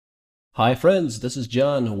Hi, friends. This is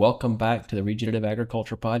John. Welcome back to the Regenerative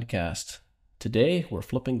Agriculture Podcast. Today, we're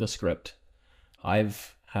flipping the script.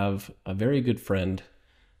 Have a very good friend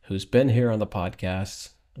who's been here on the podcast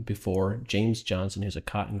before, James Johnson, who's a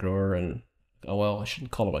cotton grower and, I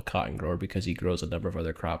shouldn't call him a cotton grower because he grows a number of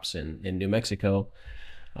other crops in New Mexico.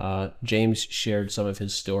 James shared some of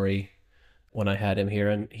his story when I had him here,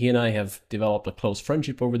 and he and I have developed a close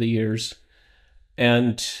friendship over the years.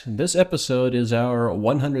 And this episode is our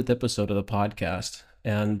 100th episode of the podcast.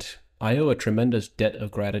 And I owe a tremendous debt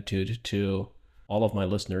of gratitude to all of my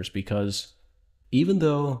listeners because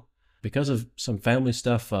because of some family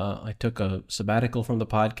stuff, I took a sabbatical from the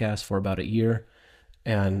podcast for about a year.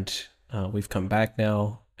 And we've come back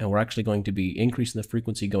now, and we're actually going to be increasing the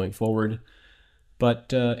frequency going forward.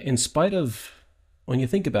 But in spite of, when you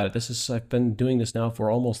think about it, I've been doing this now for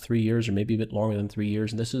almost 3 years, or maybe a bit longer than 3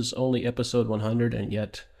 years, and this is only episode 100, and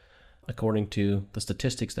yet, according to the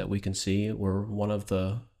statistics that we can see, we're one of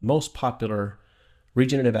the most popular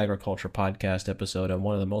regenerative agriculture podcast episode and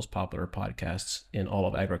one of the most popular podcasts in all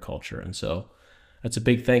of agriculture. And so that's a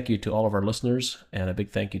big thank you to all of our listeners, and a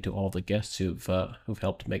big thank you to all of the guests who've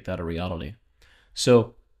helped make that a reality.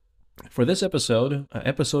 So for this episode,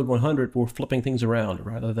 episode 100, we're flipping things around.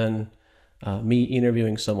 Rather than me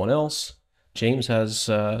interviewing someone else, James has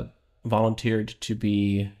volunteered to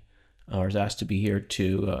be, or is asked to be here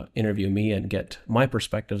to interview me and get my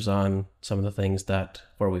perspectives on some of the things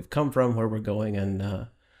where we've come from, where we're going, and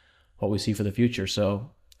what we see for the future. So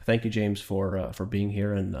thank you, James, for being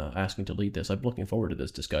here and asking to lead this. I'm looking forward to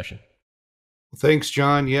this discussion. Thanks,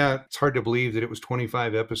 John. Yeah, it's hard to believe that it was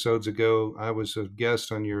 25 episodes ago. I was a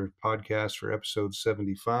guest on your podcast for episode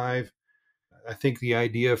 75. I think the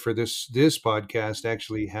idea for this podcast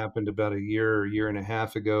actually happened about a year and a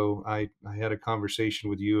half ago. I had a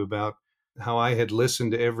conversation with you about how I had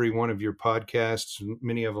listened to every one of your podcasts,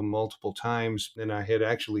 many of them multiple times, and I had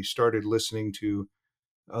actually started listening to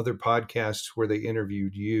other podcasts where they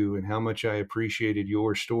interviewed you and how much I appreciated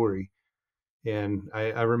your story. And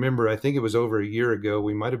I remember, I think it was over a year ago,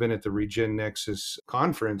 we might have been at the Regen Nexus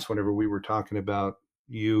conference whenever we were talking about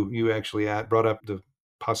you actually brought up the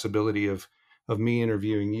possibility of me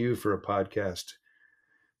interviewing you for a podcast.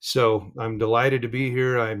 So I'm delighted to be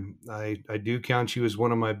here. I do count you as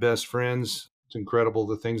one of my best friends. It's incredible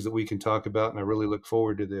the things that we can talk about, and I really look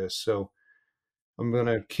forward to this. So I'm going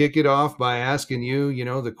to kick it off by asking you,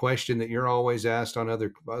 the question that you're always asked on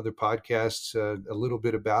other podcasts, a little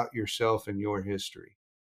bit about yourself and your history.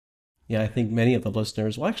 Yeah, I think many of the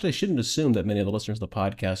listeners, well, actually, I shouldn't assume that many of the listeners of the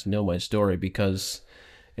podcast know my story, because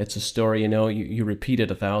it's a story, you repeat it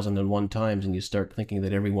 1,001 times and you start thinking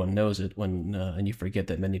that everyone knows it and you forget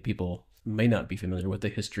that many people may not be familiar with the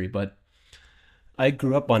history. But I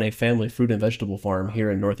grew up on a family fruit and vegetable farm here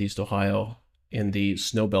in Northeast Ohio in the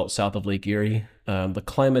snow belt south of Lake Erie. The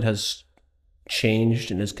climate has changed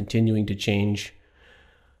and is continuing to change.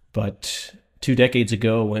 But 2 decades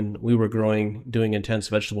ago, when we were doing intense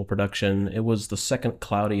vegetable production, it was the second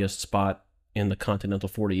cloudiest spot in the continental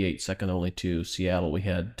 48, second only to Seattle. We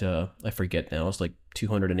had, I forget now, it's like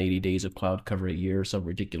 280 days of cloud cover a year, some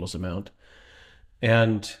ridiculous amount.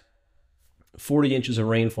 And 40 inches of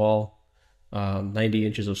rainfall, 90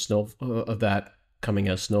 inches of snow, of that coming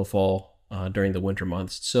as snowfall during the winter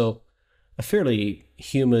months. So a fairly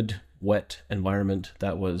humid, wet environment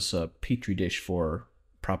that was a petri dish for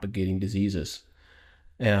propagating diseases.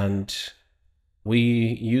 And we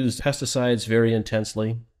used pesticides very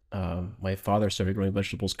intensely. My father started growing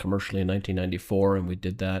vegetables commercially in 1994, and we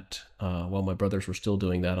did that while my brothers were still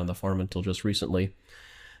doing that on the farm until just recently.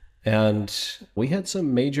 And we had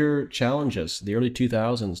some major challenges. The early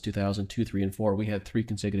 2000s, 2002, 3, and 4, we had 3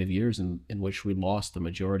 consecutive years in which we lost the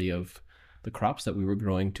majority of the crops that we were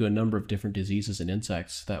growing to a number of different diseases and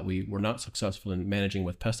insects that we were not successful in managing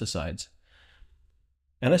with pesticides.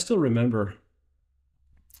 And I still remember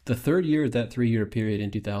the third year of that 3-year period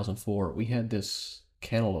in 2004, we had this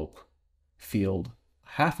cantaloupe field.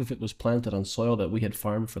 Half of it was planted on soil that we had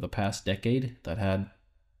farmed for the past decade that had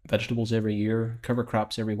vegetables every year, cover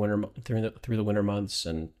crops every winter through the winter months,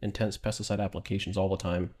 and intense pesticide applications all the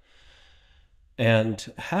time.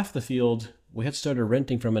 And half the field we had started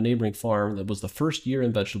renting from a neighboring farm that was the first year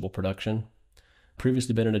in vegetable production,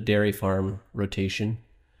 previously been in a dairy farm rotation,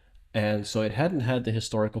 and so it hadn't had the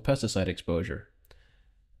historical pesticide exposure.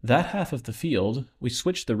 That half of the field, we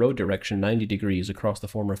switched the road direction 90 degrees across the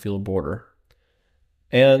former field border.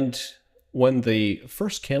 And when the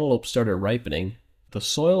first cantaloupe started ripening, the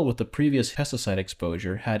soil with the previous pesticide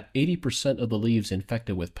exposure had 80% of the leaves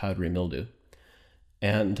infected with powdery mildew.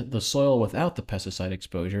 And the soil without the pesticide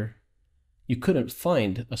exposure, you couldn't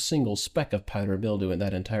find a single speck of powdery mildew in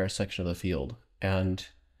that entire section of the field. And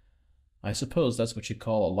I suppose that's what you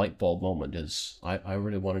call a light bulb moment, is I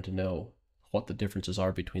really wanted to know what the differences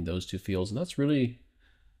are between those two fields. And that's really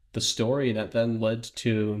the story that then led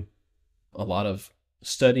to a lot of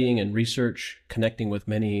studying and research, connecting with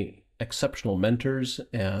many exceptional mentors,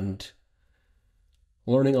 and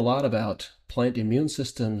learning a lot about plant immune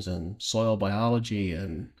systems and soil biology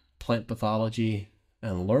and plant pathology,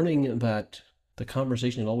 and learning that the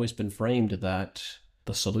conversation had always been framed that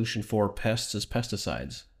the solution for pests is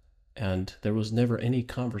pesticides. And there was never any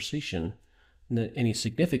conversation, any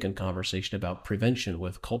significant conversation about prevention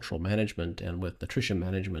with cultural management and with nutrition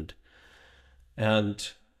management. And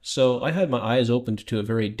so I had my eyes opened to a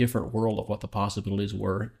very different world of what the possibilities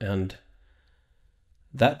were. And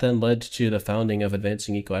that then led to the founding of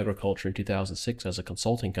Advancing Eco-Agriculture in 2006 as a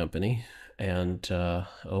consulting company. And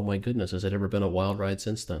oh my goodness, has it ever been a wild ride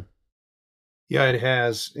since then? Yeah, it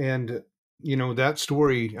has. And, that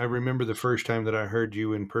story, I remember the first time that I heard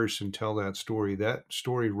you in person tell that story. That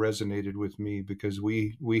story resonated with me because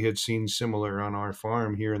we had seen similar on our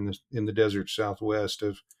farm here in the desert Southwest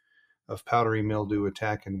of powdery mildew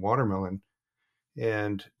attacking watermelon.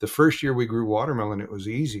 And the first year we grew watermelon, it was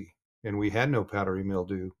easy and we had no powdery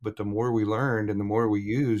mildew. But the more we learned and the more we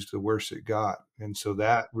used, the worse it got. And so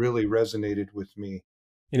that really resonated with me.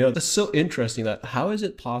 It's so interesting that how is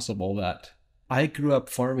it possible that I grew up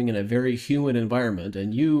farming in a very humid environment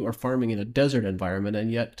and you are farming in a desert environment,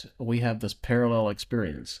 and yet we have this parallel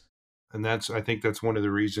experience? And I think that's one of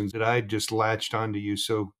the reasons that I just latched onto you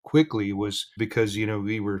so quickly, was because,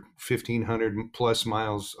 we were 1,500 plus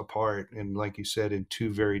miles apart. And like you said, in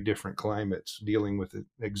two very different climates, dealing with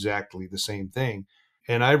exactly the same thing.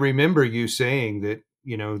 And I remember you saying that,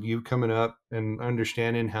 you coming up and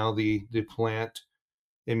understanding how the plant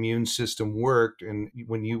immune system worked. And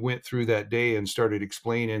when you went through that day and started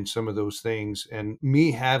explaining some of those things, and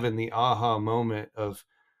me having the aha moment of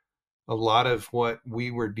a lot of what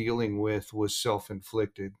we were dealing with was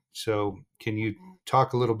self-inflicted. So can you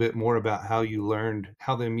talk a little bit more about how you learned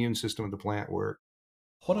how the immune system of the plant worked?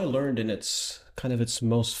 What I learned in its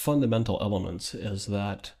most fundamental elements is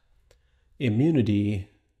that immunity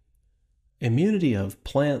of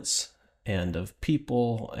plants and of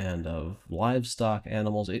people and of livestock,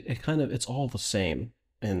 animals, it's all the same.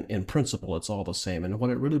 In principle, it's all the same. And what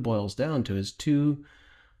it really boils down to is two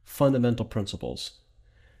fundamental principles.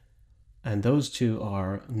 And those two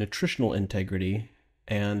are nutritional integrity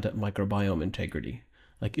and microbiome integrity.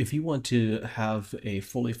 Like, if you want to have a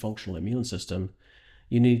fully functional immune system,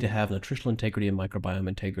 you need to have nutritional integrity and microbiome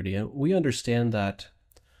integrity. And we understand that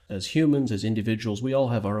as humans, as individuals, we all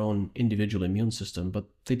have our own individual immune system, but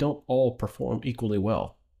they don't all perform equally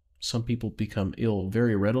well. Some people become ill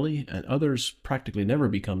very readily, and others practically never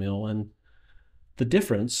become ill. And the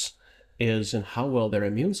difference is in how well their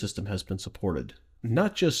immune system has been supported,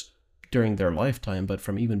 not just during their lifetime, but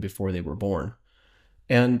from even before they were born.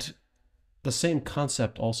 And the same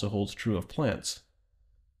concept also holds true of plants.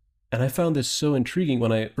 And I found this so intriguing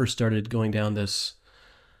when I first started going down this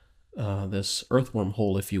earthworm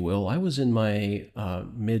hole, if you will. I was in my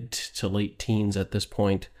mid to late teens at this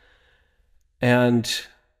point, and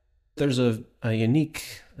there's a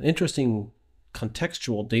unique, interesting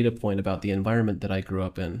contextual data point about the environment that I grew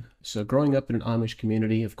up in. So growing up in an Amish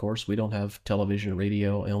community, of course, we don't have television,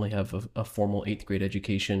 radio. I only have a formal 8th grade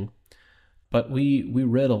education. But we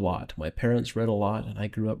read a lot. My parents read a lot, and I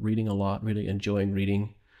grew up reading a lot, really enjoying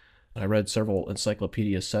reading. I read several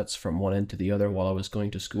encyclopedia sets from one end to the other while I was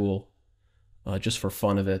going to school, just for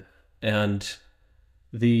fun of it. And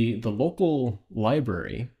the local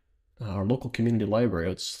library, our local community library,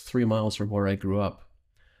 it's 3 miles from where I grew up,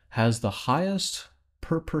 has the highest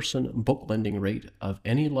per person book lending rate of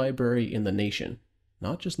any library in the nation,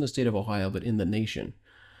 not just in the state of Ohio, but in the nation.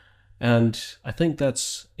 And I think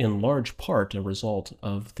that's in large part a result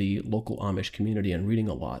of the local Amish community and reading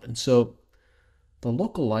a lot. And so the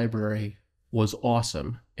local library was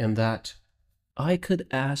awesome in that I could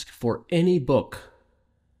ask for any book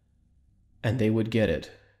and they would get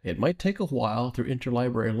it. It might take a while through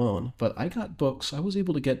interlibrary loan, but I got books. I was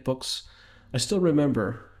able to get books. I still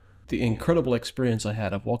remember the incredible experience I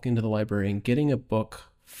had of walking to the library and getting a book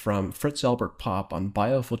from Fritz Albert Popp on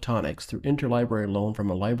biophotonics through interlibrary loan from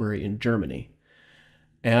a library in Germany.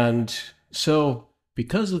 And so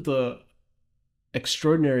because of the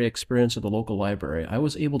extraordinary experience of the local library, I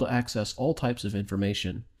was able to access all types of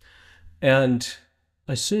information. And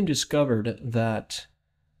I soon discovered that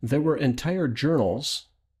there were entire journals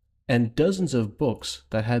and dozens of books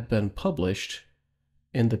that had been published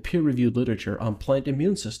in the peer-reviewed literature on plant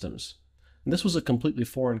immune systems. And this was a completely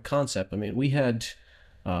foreign concept. I mean, we had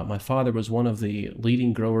my father was one of the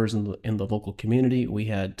leading growers in the local community. We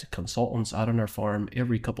had consultants out on our farm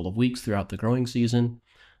every couple of weeks throughout the growing season.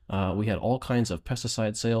 We had all kinds of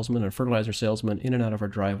pesticide salesmen and fertilizer salesmen in and out of our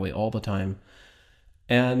driveway all the time.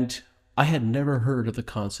 And I had never heard of the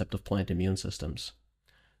concept of plant immune systems.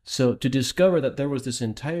 So to discover that there was this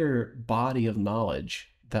entire body of knowledge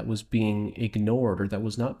that was being ignored or that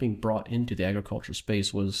was not being brought into the agriculture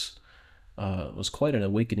space was quite an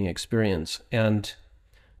awakening experience. And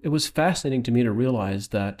it was fascinating to me to realize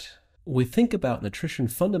that we think about nutrition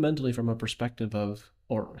fundamentally from a perspective of,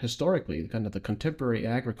 or historically, kind of the contemporary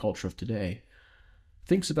agriculture of today,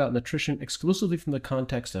 thinks about nutrition exclusively from the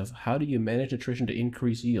context of how do you manage nutrition to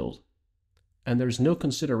increase yield. And there's no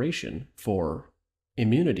consideration for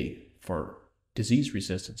immunity, for disease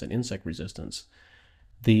resistance and insect resistance.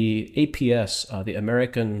 The APS, the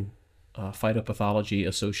American Phytopathology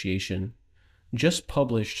Association, just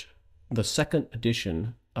published the second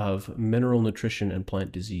edition of Mineral Nutrition and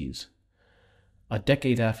Plant Disease, a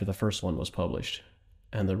decade after the first one was published.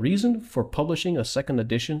 And the reason for publishing a second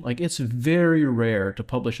edition, like it's very rare to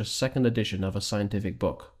publish a second edition of a scientific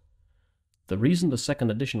book. The reason the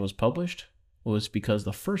second edition was published was because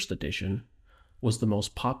the first edition was the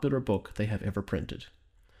most popular book they have ever printed.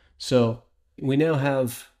 So we now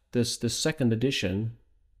have this second edition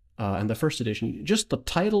and the first edition, just the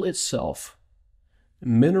title itself,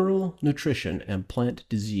 Mineral Nutrition and Plant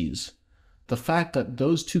Disease. The fact that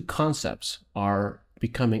those two concepts are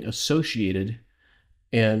becoming associated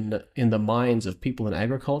in the minds of people in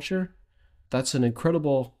agriculture, that's an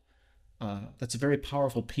incredible, that's a very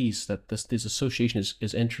powerful piece that this association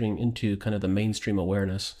is entering into kind of the mainstream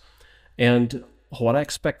awareness. And what I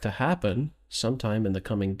expect to happen sometime in the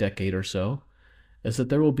coming decade or so is that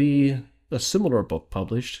there will be a similar book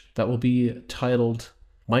published that will be titled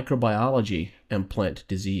Microbiology and Plant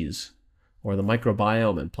Disease, or the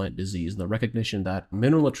microbiome and plant disease, and the recognition that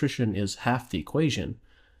mineral nutrition is half the equation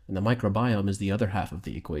and the microbiome is the other half of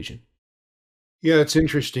the equation. Yeah, it's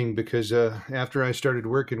interesting because after I started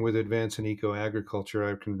working with advanced and eco agriculture,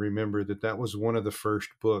 I can remember that was one of the first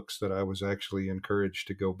books that I was actually encouraged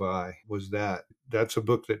to go buy. That's a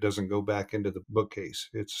book that doesn't go back into the bookcase.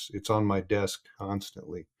 It's on my desk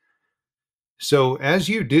constantly. So as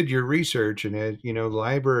you did your research, and as you know,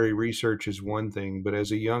 library research is one thing, but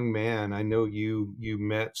as a young man, I know you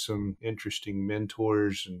met some interesting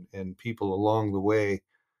mentors and people along the way.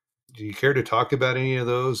 Do you care to talk about any of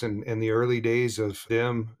those and the early days of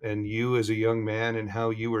them and you as a young man and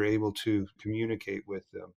how you were able to communicate with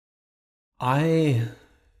them? I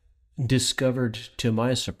discovered, to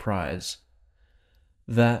my surprise,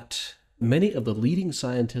 that many of the leading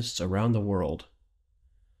scientists around the world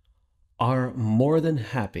are more than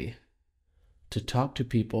happy to talk to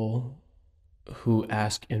people who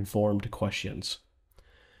ask informed questions.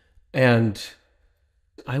 And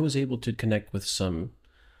I was able to connect with some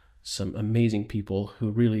amazing people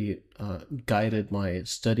who really guided my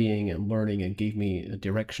studying and learning and gave me a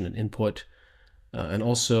direction and input, and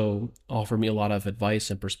also offered me a lot of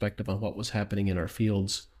advice and perspective on what was happening in our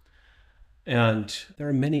fields. And there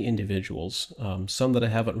are many individuals, some that I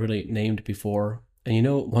haven't really named before. And you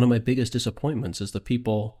know, one of my biggest disappointments is the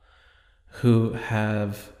people who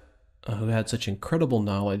had such incredible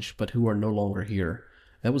knowledge, but who are no longer here.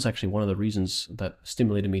 That was actually one of the reasons that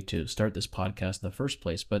stimulated me to start this podcast in the first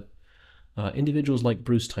place. But individuals like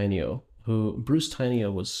Bruce Tainio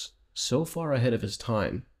was so far ahead of his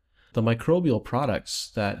time. The microbial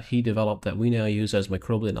products that he developed that we now use as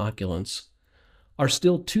microbial inoculants are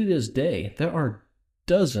still, to this day, there are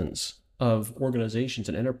dozens of organizations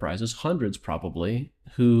and enterprises, hundreds probably,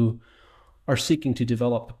 who are seeking to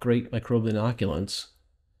develop great microbial inoculants,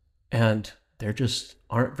 and there just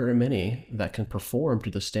aren't very many that can perform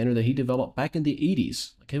to the standard that he developed back in the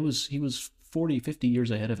 80s. Like he was 40, 50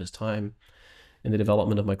 years ahead of his time in the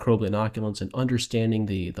development of microbial inoculants and understanding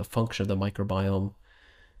the function of the microbiome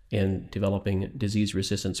in developing disease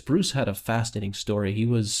resistance. Bruce had a fascinating story. He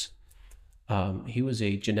was a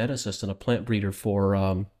geneticist and a plant breeder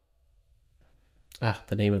for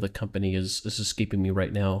the name of the company is escaping me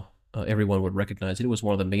right now. Everyone would recognize it. It was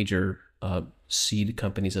one of the major seed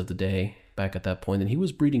companies of the day back at that point, and he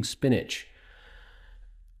was breeding spinach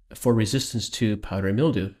for resistance to powdery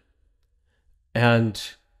mildew. And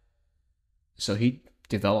so he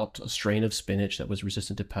developed a strain of spinach that was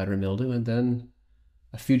resistant to powdery mildew, and then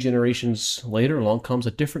a few generations later, along comes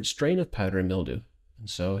a different strain of powdery mildew. And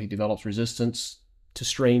so he develops resistance to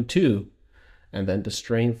strain 2, and then to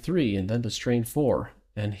strain 3, and then to strain 4.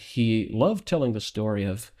 And he loved telling the story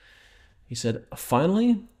of, he said,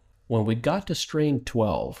 finally, when we got to strain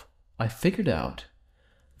 12, I figured out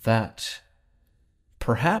that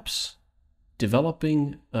perhaps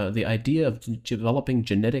the idea of developing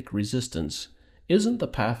genetic resistance isn't the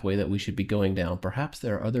pathway that we should be going down. Perhaps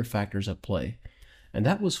there are other factors at play. And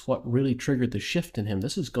that was what really triggered the shift in him.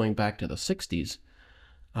 This is going back to the 60s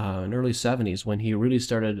and early 70s when he really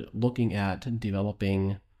started looking at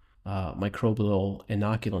developing microbial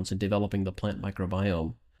inoculants and developing the plant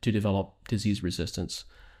microbiome to develop disease resistance.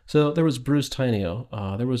 So there was Bruce Tainio,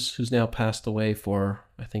 who's now passed away for,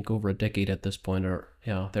 I think, over a decade at this point, or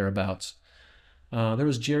thereabouts. There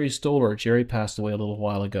was Jerry Stoller. Jerry passed away a little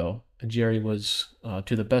while ago. Jerry was,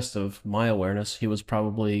 to the best of my awareness, he was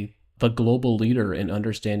probably the global leader in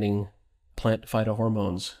understanding plant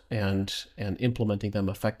phytohormones and implementing them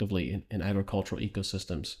effectively in agricultural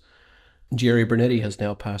ecosystems. Jerry Bernetti has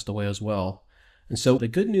now passed away as well. And so the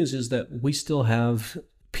good news is that we still have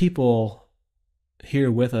people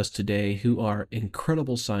here with us today who are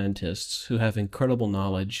incredible scientists, who have incredible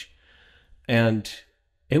knowledge. And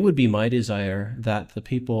it would be my desire that the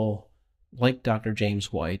people like Dr.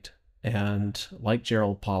 James White and like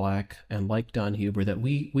Gerald Pollack and like Don Huber, that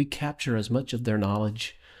we capture as much of their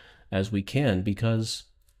knowledge as we can, because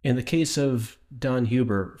in the case of Don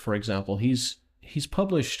Huber, for example, he's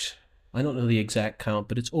published, I don't know the exact count,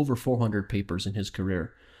 but it's over 400 papers in his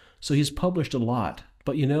career. So he's published a lot.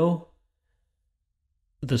 But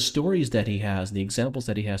the stories that he has, the examples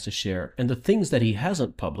that he has to share, and the things that he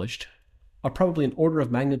hasn't published are probably an order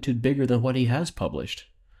of magnitude bigger than what he has published.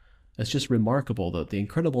 It's just remarkable, the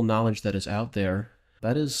incredible knowledge that is out there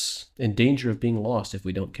that is in danger of being lost if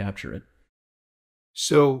we don't capture it.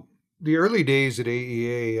 So the early days at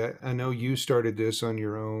AEA, I know you started this on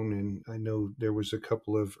your own, and I know there was a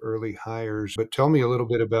couple of early hires, but tell me a little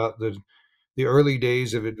bit about the early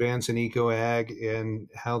days of Advance in Eco Ag and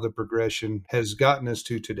how the progression has gotten us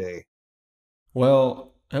to today.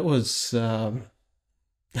 Well, it was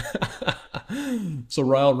it's a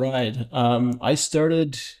wild ride. I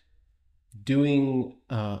started doing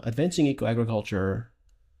Advancing Eco Agriculture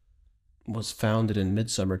was founded in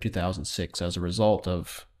midsummer 2006 as a result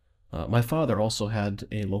of my father also had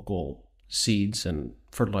a local seeds and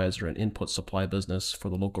fertilizer and input supply business for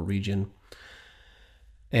the local region.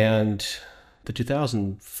 And the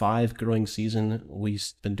 2005 growing season,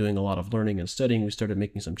 we've been doing a lot of learning and studying. We started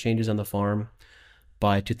making some changes on the farm.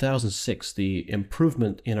 By 2006, the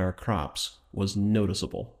improvement in our crops was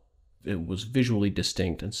noticeable. It was visually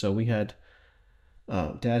distinct. And so we had,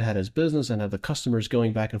 Dad had his business and had the customers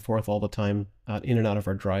going back and forth all the time in and out of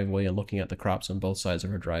our driveway and looking at the crops on both sides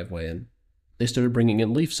of our driveway. And they started bringing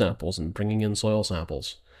in leaf samples and bringing in soil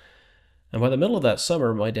samples. And by the middle of that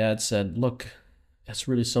summer, my dad said, look, it's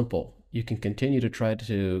really simple. You can continue to try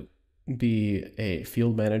to be a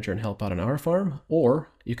field manager and help out on our farm,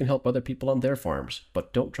 or you can help other people on their farms,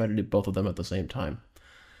 but don't try to do both of them at the same time.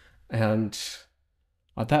 And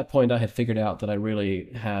at that point, I had figured out that I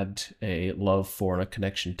really had a love for and a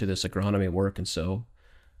connection to this agronomy work. And so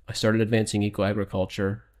I started Advancing Eco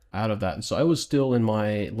Agriculture out of that. And so I was still in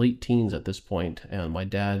my late teens at this point, and my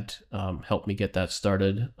dad helped me get that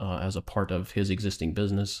started as a part of his existing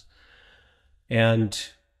business. And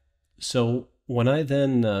so when I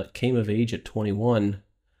then came of age at 21,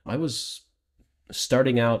 I was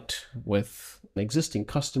starting out with an existing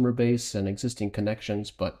customer base and existing connections,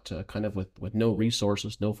 but kind of with no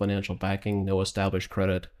resources, no financial backing, no established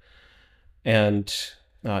credit. And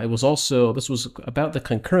this was about the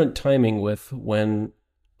concurrent timing with when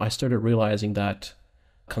I started realizing that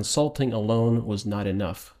consulting alone was not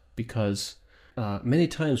enough, because many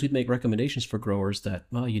times we'd make recommendations for growers that,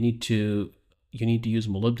 well, you need to use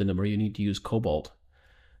molybdenum or you need to use cobalt.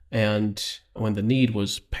 And when the need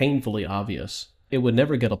was painfully obvious, it would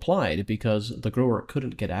never get applied because the grower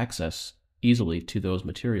couldn't get access easily to those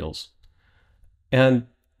materials. And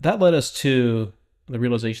that led us to the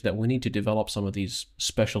realization that we need to develop some of these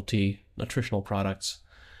specialty nutritional products.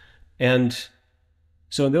 And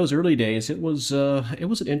so in those early days, it was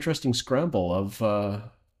an interesting scramble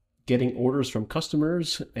of getting orders from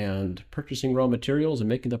customers and purchasing raw materials and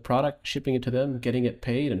making the product, shipping it to them, getting it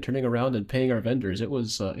paid, and turning around and paying our vendors. It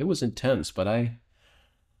was intense, but I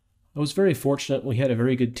was very fortunate. We had a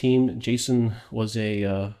very good team. Jason was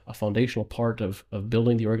a foundational part of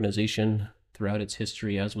building the organization throughout its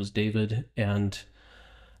history, as was David. And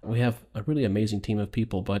we have a really amazing team of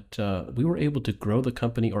people, but we were able to grow the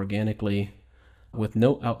company organically with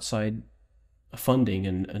no outside funding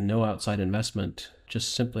and no outside investment,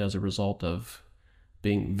 just simply as a result of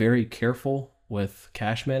being very careful with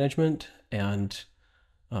cash management and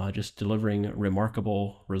just delivering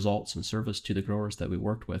remarkable results and service to the growers that we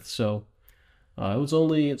worked with. So It's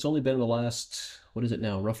only been in the last, what is it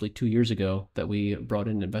now, roughly 2 years ago that we brought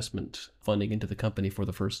in investment funding into the company for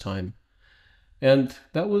the first time. And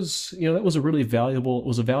that was, that was it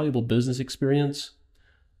was a valuable business experience,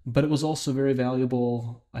 but it was also very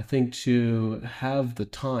valuable, I think, to have the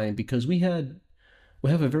time because we have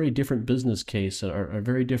a very different business case or a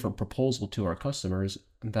very different proposal to our customers,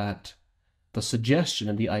 that the suggestion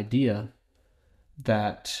and the idea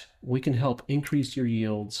that we can help increase your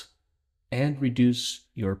yields and reduce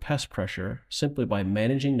your pest pressure simply by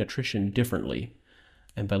managing nutrition differently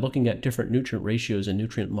and by looking at different nutrient ratios and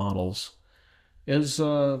nutrient models is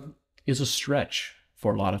a stretch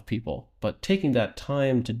for a lot of people. But taking that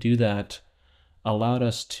time to do that allowed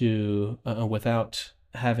us to, without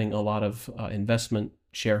having a lot of investment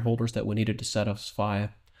shareholders that we needed to satisfy,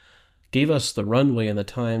 gave us the runway and the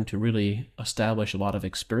time to really establish a lot of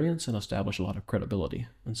experience and establish a lot of credibility.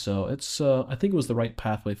 And so I think it was the right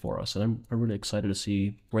pathway for us, and I'm really excited to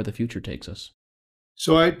see where the future takes us.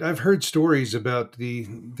 So I've heard stories about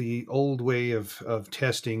the old way of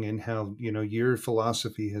testing and how, your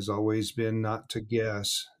philosophy has always been not to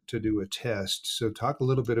guess, to do a test. So talk a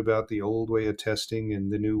little bit about the old way of testing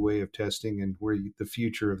and the new way of testing and where the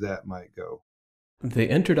future of that might go. The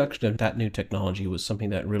introduction of that new technology was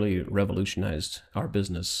something that really revolutionized our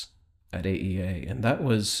business at AEA. And that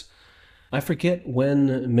was, I forget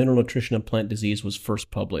when Mineral Nutrition of Plant Disease was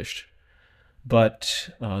first published,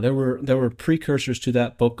 but there were precursors to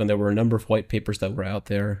that book, and there were a number of white papers that were out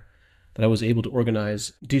there that I was able to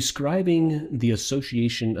organize describing the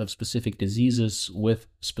association of specific diseases with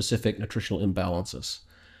specific nutritional imbalances.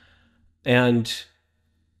 And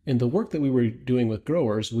in the work that we were doing with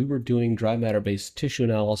growers, we were doing dry matter-based tissue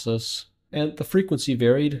analysis, and the frequency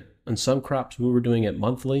varied. On some crops, we were doing it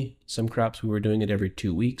monthly. Some crops, we were doing it every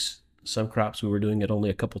 2 weeks. Some crops, we were doing it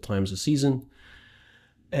only a couple times a season.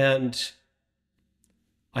 And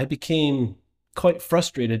I became quite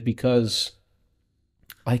frustrated because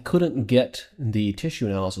I couldn't get the tissue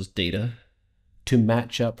analysis data to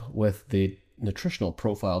match up with the nutritional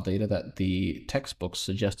profile data that the textbooks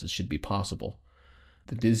suggested should be possible.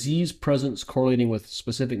 The disease presence correlating with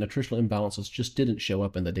specific nutritional imbalances just didn't show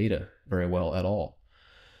up in the data very well at all.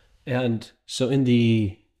 And so in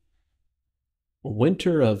the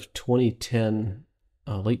winter of 2010,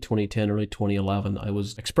 late 2010, early 2011, I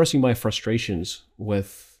was expressing my frustrations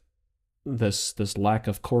with this lack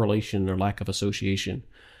of correlation or lack of association.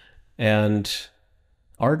 And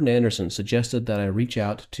Arden Anderson suggested that I reach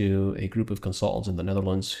out to a group of consultants in the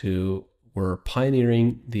Netherlands who were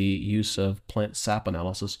pioneering the use of plant sap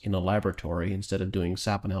analysis in a laboratory instead of doing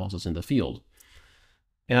sap analysis in the field.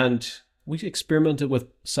 And we experimented with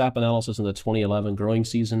sap analysis in the 2011 growing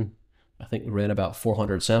season. I think we ran about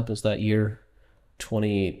 400 samples that year.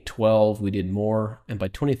 2012, we did more. And by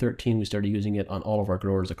 2013, we started using it on all of our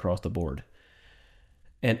growers across the board.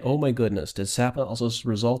 And oh my goodness, did sap analysis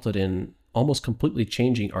resulted in almost completely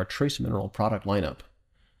changing our trace mineral product lineup.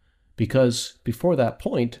 Because before that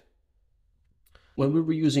point, when we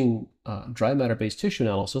were using dry matter-based tissue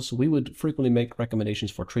analysis, we would frequently make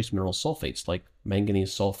recommendations for trace mineral sulfates like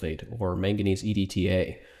manganese sulfate or manganese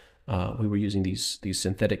EDTA. We were using these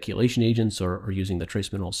synthetic chelation agents or using the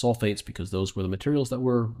trace mineral sulfates because those were the materials that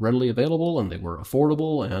were readily available and they were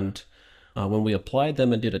affordable. And when we applied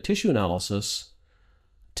them and did a tissue analysis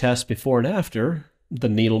test before and after, the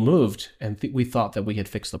needle moved and we thought that we had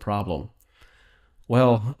fixed the problem.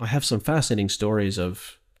 Well, I have some fascinating stories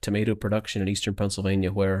of tomato production in eastern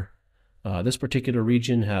Pennsylvania where this particular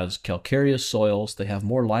region has calcareous soils. They have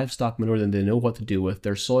more livestock manure than they know what to do with.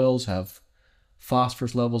 Their soils have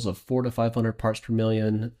phosphorus levels of 400 to 500 parts per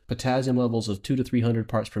million, potassium levels of 200 to 300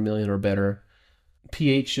 parts per million or better,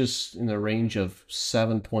 pH is in the range of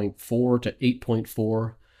 7.4 to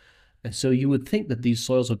 8.4. And so you would think that these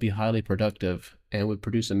soils would be highly productive and would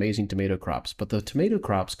produce amazing tomato crops. But the tomato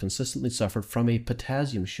crops consistently suffered from a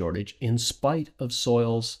potassium shortage in spite of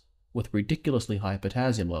soils with ridiculously high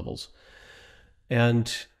potassium levels.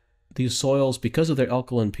 And these soils, because of their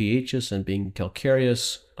alkaline pHs and being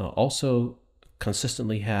calcareous, also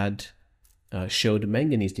consistently showed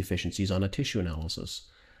manganese deficiencies on a tissue analysis.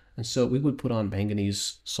 And so we would put on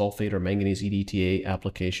manganese sulfate or manganese EDTA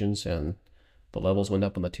applications, and the levels went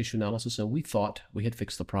up on the tissue analysis, and we thought we had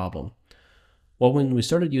fixed the problem. Well, when we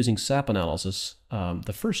started using SAP analysis,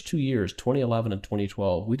 the first 2 years, 2011 and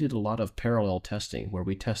 2012, we did a lot of parallel testing where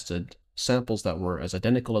we tested samples that were as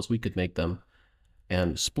identical as we could make them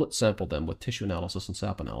and split sampled them with tissue analysis and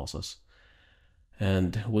SAP analysis.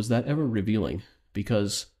 And was that ever revealing?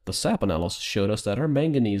 Because the SAP analysis showed us that our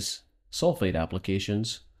manganese sulfate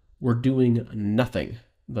applications were doing nothing.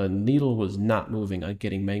 the needle was not moving on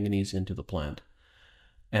getting manganese into the plant.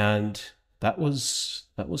 And that was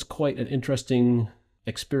quite an interesting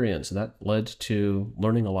experience. And that led to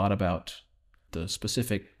learning a lot about the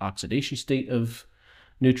specific oxidation state of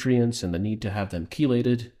nutrients and the need to have them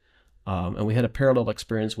chelated. And we had a parallel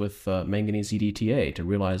experience with manganese EDTA to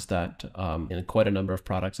realize that in quite a number of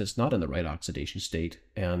products, it's not in the right oxidation state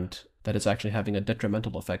and that it's actually having a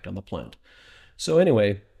detrimental effect on the plant. So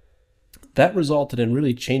anyway, that resulted in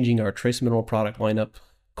really changing our trace mineral product lineup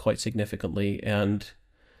quite significantly. And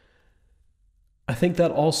I think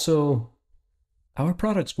that also our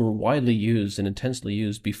products were widely used and intensely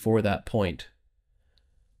used before that point.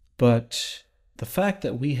 But the fact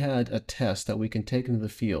that we had a test that we can take into the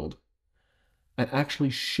field and actually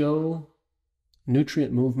show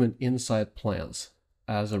nutrient movement inside plants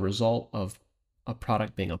as a result of a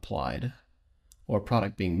product being applied or a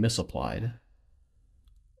product being misapplied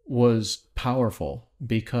was powerful,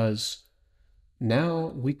 because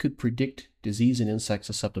now we could predict disease and insect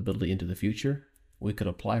susceptibility into the future. We could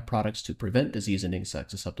apply products to prevent disease and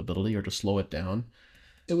insect susceptibility or to slow it down.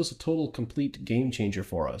 It was a total, complete game changer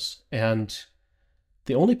for us. And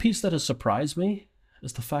the only piece that has surprised me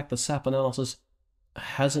is the fact that SAP analysis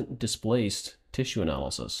hasn't displaced tissue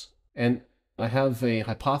analysis. And I have a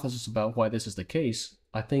hypothesis about why this is the case.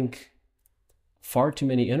 I think far too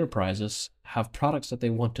many enterprises have products that they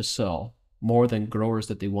want to sell more than growers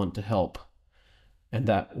that they want to help. And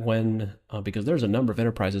that when, because there's a number of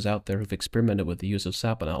enterprises out there who've experimented with the use of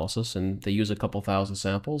SAP analysis, and they use a couple thousand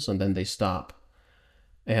samples and then they stop.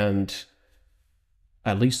 And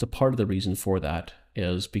at least a part of the reason for that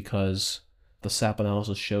is because the SAP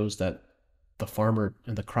analysis shows that the farmer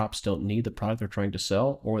and the crops don't need the product they're trying to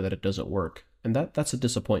sell, or that it doesn't work. And that's a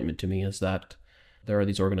disappointment to me, is that there are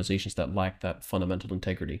these organizations that lack that fundamental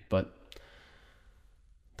integrity. But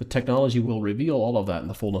the technology will reveal all of that in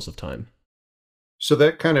the fullness of time. So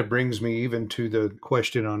that kind of brings me even to the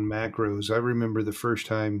question on macros. I remember the first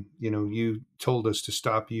time, you told us to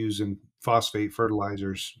stop using phosphate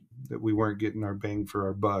fertilizers, that we weren't getting our bang for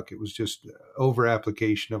our buck. It was just over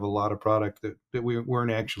application of a lot of product that we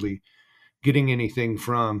weren't actually getting anything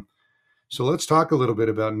from. So let's talk a little bit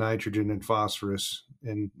about nitrogen and phosphorus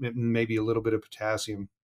and maybe a little bit of potassium.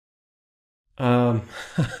 That's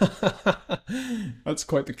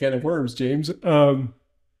quite the can of worms, James.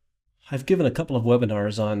 I've given a couple of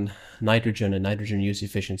webinars on nitrogen and nitrogen use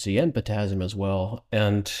efficiency and potassium as well.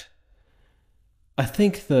 And I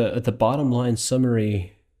think the bottom line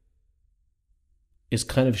summary is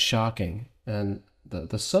kind of shocking. And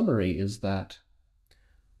the summary is that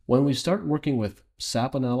when we start working with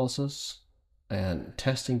SAP analysis and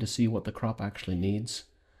testing to see what the crop actually needs,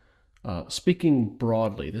 speaking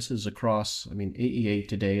broadly, this is across, AEA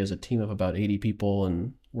today is a team of about 80 people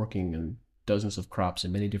and working in dozens of crops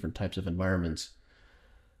in many different types of environments.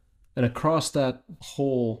 And across that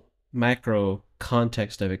whole macro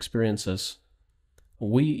context of experiences,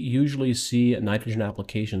 we usually see nitrogen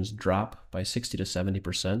applications drop by 60 to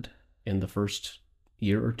 70% in the first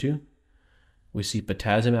year or two. We see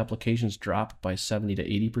potassium applications drop by 70 to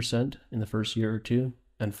 80% in the first year or two,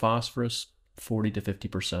 and phosphorus 40 to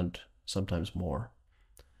 50%, sometimes more.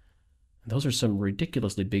 Those are some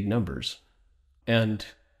ridiculously big numbers. And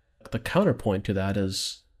the counterpoint to that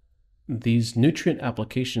is these nutrient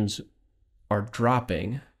applications are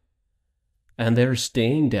dropping and they're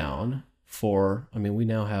staying down for, we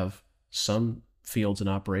now have some fields and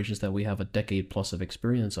operations that we have a decade plus of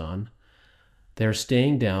experience on. They're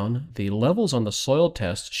staying down. The levels on the soil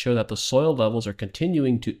test show that the soil levels are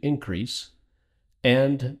continuing to increase,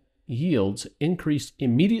 and yields increased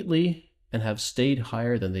immediately and have stayed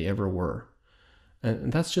higher than they ever were.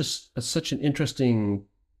 And that's such an interesting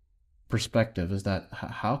perspective, is that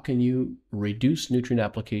how can you reduce nutrient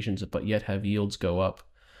applications but yet have yields go up?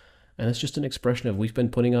 And it's just an expression of we've been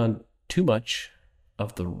putting on too much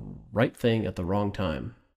of the right thing at the wrong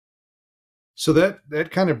time. So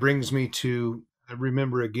that kind of brings me to, I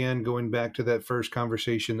remember again going back to that first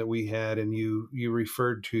conversation that we had, and you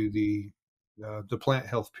referred to the plant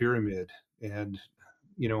health pyramid, and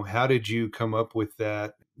how did you come up with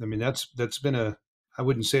that? That's been I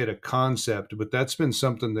wouldn't say it a concept, but that's been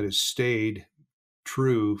something that has stayed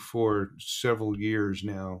true for several years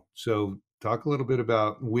now. So talk a little bit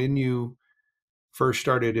about when you first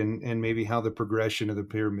started and maybe how the progression of the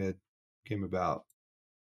pyramid came about.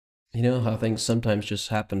 You know how things sometimes just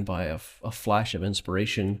happen by a flash of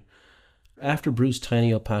inspiration. After Bruce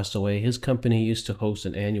Tyneal passed away, his company used to host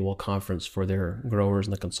an annual conference for their growers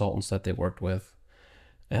and the consultants that they worked with.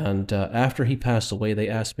 And after he passed away, they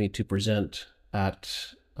asked me to present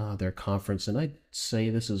at their conference. And I'd say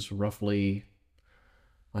this is roughly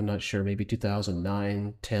I'm not sure, maybe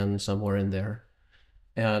 2009, 10, somewhere in there.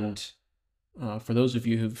 And for those of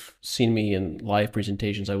you who've seen me in live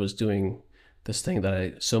presentations, I was doing this thing that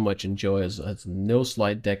I so much enjoy as no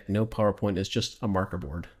slide deck, no PowerPoint, it's just a marker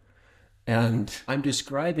board. And I'm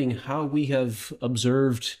describing how we have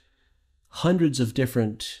observed hundreds of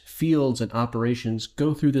different fields and operations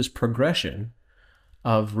go through this progression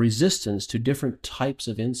of resistance to different types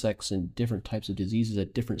of insects and different types of diseases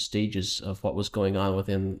at different stages of what was going on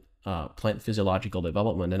within plant physiological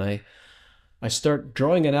development. And I start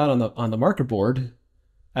drawing it out on the marker board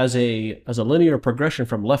as a linear progression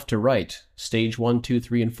from left to right, stage 1, 2,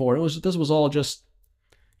 3, and 4. This was all just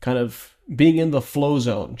kind of being in the flow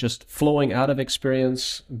zone, just flowing out of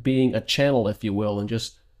experience, being a channel, if you will, and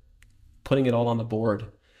just putting it all on the board.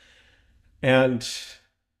 And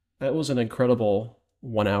that was an incredible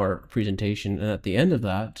 1-hour presentation. And at the end of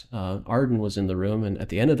that, Arden was in the room. And at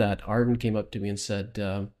the end of that, Arden came up to me and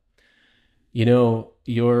said,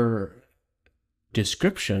 your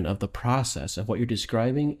description of the process of what you're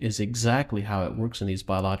describing is exactly how it works in these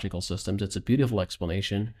biological systems. It's a beautiful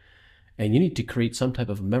explanation. And you need to create some type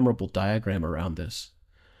of memorable diagram around this.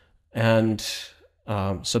 And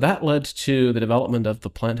so that led to the development of the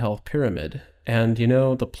plant health pyramid. And,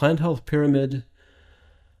 the plant health pyramid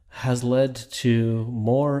has led to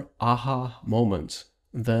more aha moments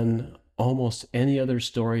than almost any other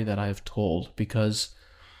story that I've told. Because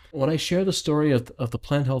when I share the story of the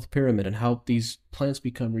plant health pyramid and how these plants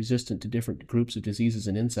become resistant to different groups of diseases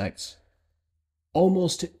and insects,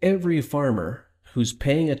 almost every farmer who's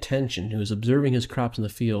paying attention, who's observing his crops in the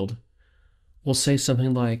field, will say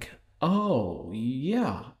something like, "Oh,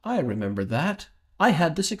 yeah, I remember that. I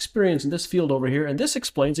had this experience in this field over here, and this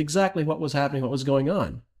explains exactly what was happening, what was going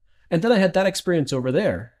on. And then I had that experience over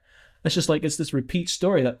there." It's just like, it's this repeat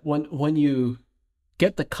story that when you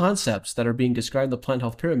get the concepts that are being described in the plant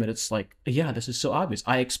health pyramid, it's like, yeah, this is so obvious.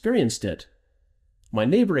 I experienced it. My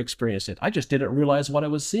neighbor experienced it. I just didn't realize what I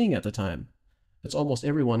was seeing at the time. It's almost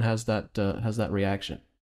everyone has that reaction.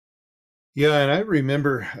 Yeah, and I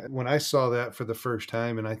remember when I saw that for the first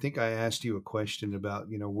time, and I think I asked you a question about,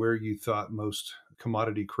 where you thought most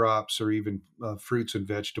commodity crops or even fruits and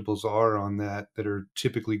vegetables are on that are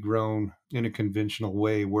typically grown in a conventional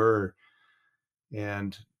way were.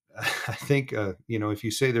 And I think, if you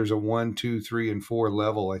say there's a 1, 2, 3, and 4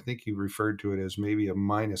 level, I think you referred to it as maybe a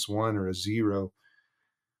 -1 or a 0.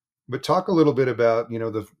 But talk a little bit about,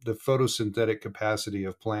 the photosynthetic capacity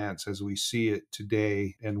of plants as we see it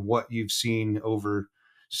today and what you've seen over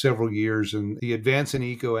several years and the advance in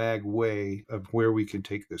eco-ag way of where we can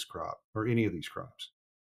take this crop or any of these crops.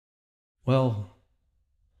 Well,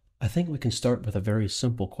 I think we can start with a very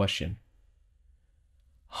simple question.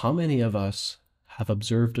 How many of us have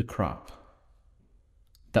observed a crop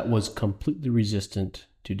that was completely resistant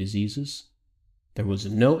to diseases? There was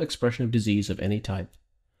no expression of disease of any type,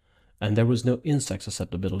 and there was no insect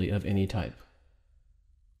susceptibility of any type.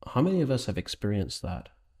 How many of us have experienced that?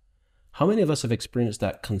 How many of us have experienced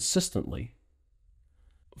that consistently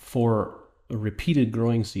for repeated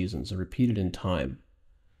growing seasons and repeated in time?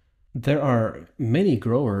 There are many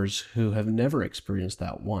growers who have never experienced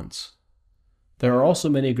that once. There are also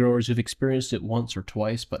many growers who've experienced it once or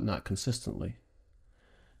twice, but not consistently.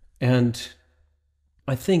 And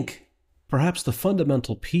I think perhaps the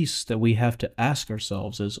fundamental piece that we have to ask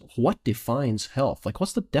ourselves is, what defines health? Like,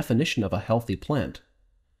 what's the definition of a healthy plant?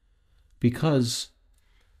 Because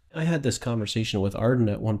I had this conversation with Arden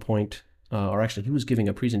at one point, or actually he was giving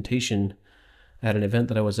a presentation at an event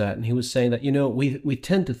that I was at, and he was saying that, we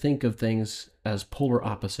tend to think of things as polar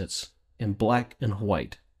opposites in black and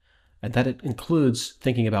white, and that it includes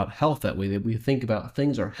thinking about health that way, that we think about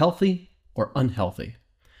things are healthy or unhealthy,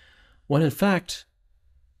 when in fact,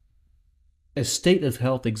 a state of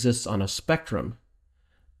health exists on a spectrum,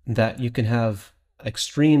 that you can have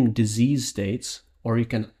extreme disease states or you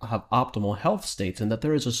can have optimal health states, and that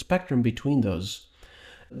there is a spectrum between those.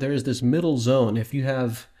 There is this middle zone. If you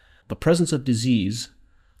have the presence of disease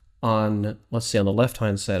on, let's say, on the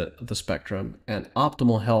left-hand side of the spectrum and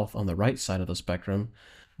optimal health on the right side of the spectrum,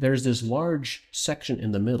 there's this large section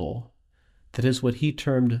in the middle that is what he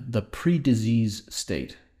termed the pre-disease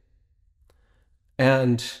state.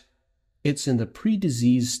 And it's in the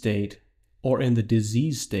pre-disease state or in the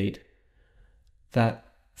disease state that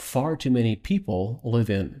far too many people live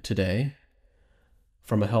in today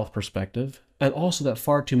from a health perspective, and also that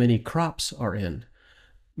far too many crops are in.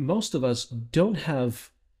 Most of us don't have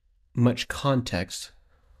much context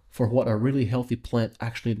for what a really healthy plant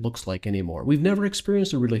actually looks like anymore. We've never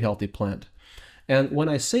experienced a really healthy plant. And when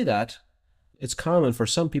I say that, it's common for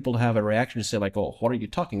some people to have a reaction to say like, oh, what are you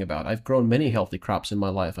talking about? I've grown many healthy crops in my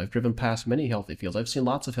life. I've driven past many healthy fields. I've seen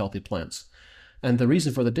lots of healthy plants. And the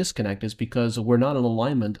reason for the disconnect is because we're not in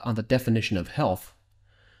alignment on the definition of health.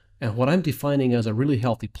 And what I'm defining as a really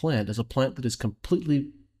healthy plant is a plant that is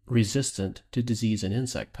completely resistant to disease and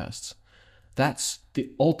insect pests. That's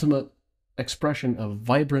the ultimate expression of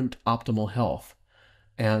vibrant, optimal health.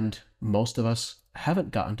 And most of us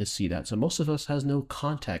haven't gotten to see that. So most of us has no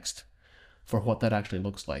context for what that actually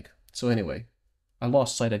looks like. So anyway, I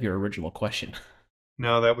lost sight of your original question.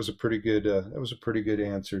 No, that was a pretty good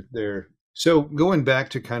answer there. So going back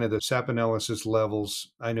to kind of the sap analysis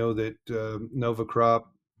levels, I know that Nova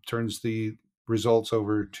Crop turns the results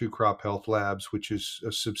over to Crop Health Labs, which is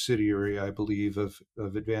a subsidiary, I believe, of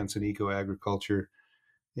Advancing Eco Agriculture.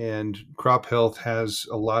 And Crop Health has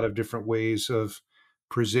a lot of different ways of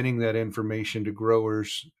presenting that information to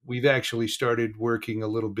growers. We've actually started working a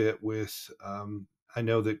little bit with, I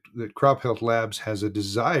know that Crop Health Labs has a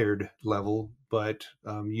desired level, but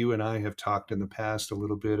you and I have talked in the past a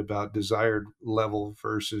little bit about desired level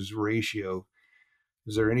versus ratio.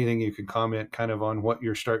 Is there anything you can comment kind of on what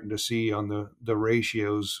you're starting to see on the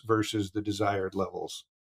ratios versus the desired levels?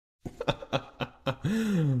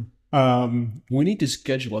 We need to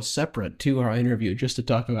schedule a separate 2-hour interview just to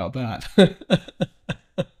talk about that.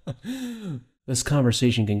 This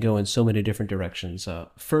conversation can go in so many different directions.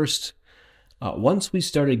 First, once we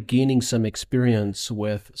started gaining some experience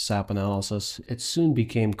with sap analysis, it soon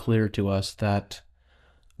became clear to us that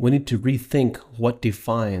we need to rethink what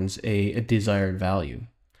defines a desired value.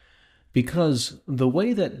 Because the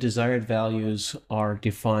way that desired values are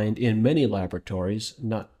defined in many laboratories,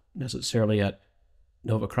 not necessarily at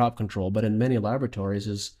Nova Crop Control, but in many laboratories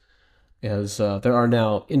is there are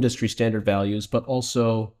now industry standard values, but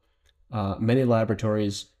also many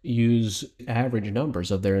laboratories use average numbers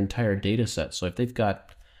of their entire data set. So if they've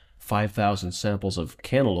got 5,000 samples of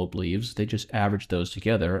cantaloupe leaves, they just average those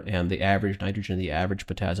together, and the average nitrogen and the average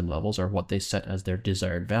potassium levels are what they set as their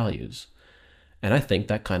desired values. And I think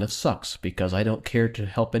that kind of sucks, because I don't care to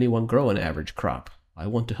help anyone grow an average crop. I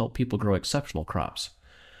want to help people grow exceptional crops.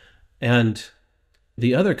 And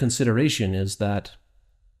the other consideration is that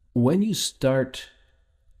when you start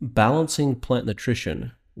balancing plant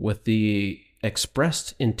nutrition with the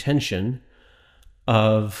expressed intention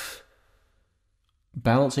of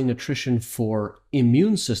balancing nutrition for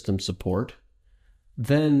immune system support,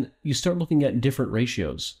 then you start looking at different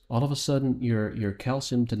ratios. All of a sudden, your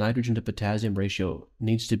calcium to nitrogen to potassium ratio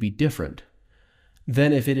needs to be different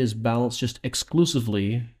than if it is balanced just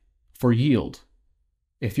exclusively for yield.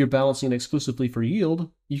 If you're balancing it exclusively for yield,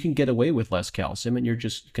 you can get away with less calcium, and you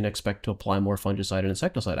can expect to apply more fungicide and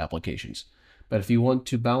insecticide applications. But if you want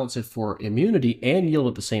to balance it for immunity and yield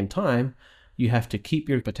at the same time, you have to keep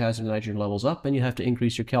your potassium and nitrogen levels up, and you have to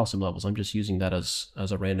increase your calcium levels. I'm just using that as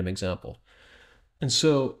a random example. And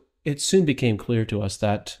so it soon became clear to us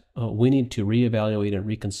that we need to reevaluate and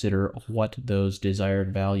reconsider what those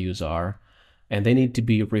desired values are, and they need to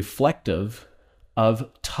be reflective of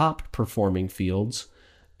top performing fields,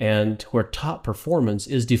 and where top performance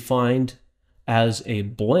is defined as a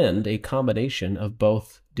blend, a combination of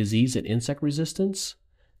both disease and insect resistance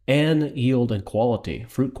and yield and quality,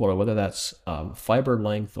 fruit quality, whether that's fiber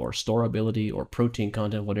length or storability or protein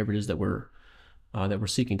content, whatever it is that we're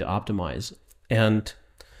seeking to optimize. And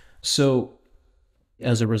so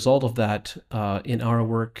as a result of that, in our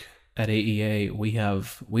work at AEA,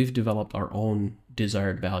 we've developed our own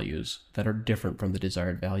desired values that are different from the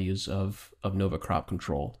desired values of Nova Crop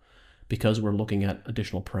Control, because we're looking at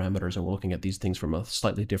additional parameters and we're looking at these things through a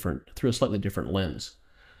slightly different lens.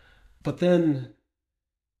 But then,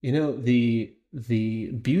 the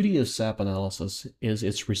beauty of SAP analysis is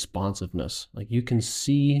its responsiveness. Like, you can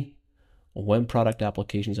see when product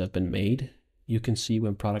applications have been made. You can see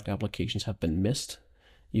when product applications have been missed.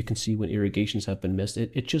 You can see when irrigations have been missed.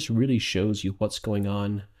 It just really shows you what's going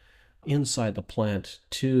on inside the plant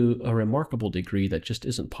to a remarkable degree that just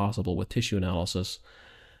isn't possible with tissue analysis.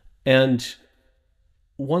 And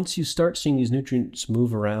once you start seeing these nutrients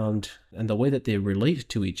move around and the way that they relate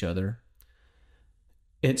to each other,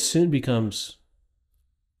 it soon becomes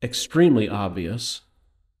extremely obvious,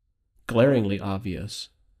 glaringly obvious,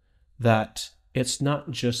 that it's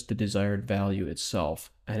not just the desired value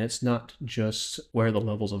itself, and it's not just where the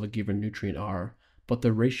levels of a given nutrient are, but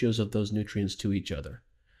the ratios of those nutrients to each other.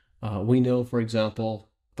 We know, for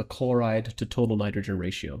example, the chloride to total nitrogen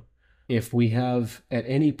ratio. If we have at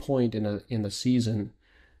any point in the season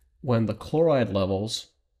when the chloride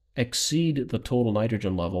levels exceed the total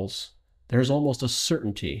nitrogen levels, there's almost a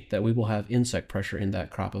certainty that we will have insect pressure in that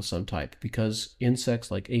crop of some type, because insects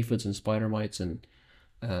like aphids and spider mites and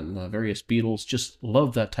various beetles just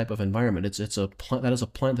love that type of environment. It's a plant that is a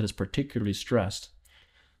plant that is particularly stressed.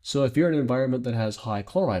 So if you're in an environment that has high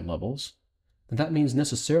chloride levels, then that means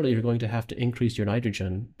necessarily you're going to have to increase your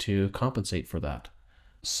nitrogen to compensate for that.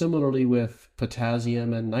 Similarly with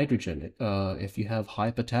potassium and nitrogen, if you have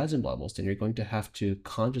high potassium levels, then you're going to have to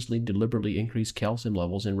consciously, deliberately increase calcium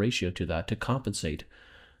levels in ratio to that to compensate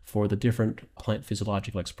for the different plant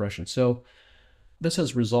physiological expression. So this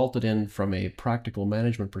has resulted in, from a practical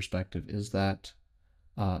management perspective, is that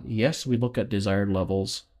yes, we look at desired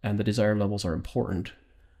levels, and the desired levels are important.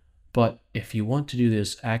 But if you want to do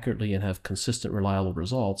this accurately and have consistent, reliable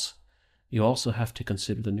results, you also have to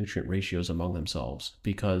consider the nutrient ratios among themselves,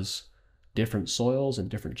 because different soils and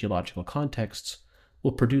different geological contexts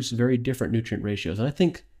will produce very different nutrient ratios. And I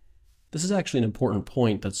think this is actually an important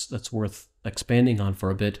point that's worth expanding on for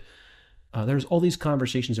a bit. There's all these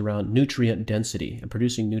conversations around nutrient density and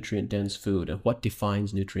producing nutrient-dense food and what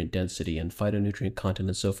defines nutrient density and phytonutrient content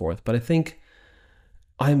and so forth. But I think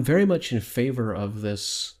I'm very much in favor of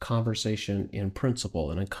this conversation in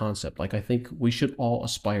principle and in concept. Like, I think we should all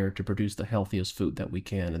aspire to produce the healthiest food that we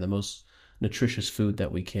can and the most nutritious food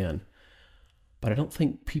that we can. But I don't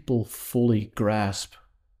think people fully grasp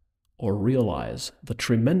or realize the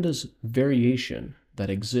tremendous variation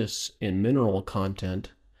that exists in mineral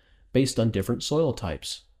content based on different soil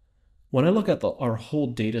types. When I look at our whole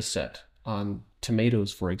data set on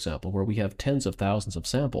tomatoes, for example, where we have tens of thousands of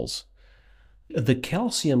samples, the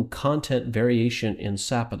calcium content variation in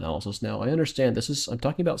sap analysis. Now, I understand I'm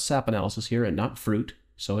talking about sap analysis here and not fruit,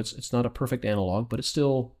 so it's not a perfect analog, but it's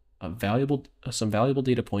still some valuable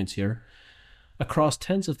data points here. Across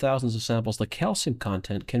tens of thousands of samples, the calcium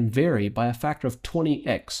content can vary by a factor of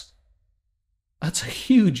 20x. That's a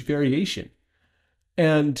huge variation.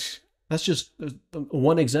 And that's just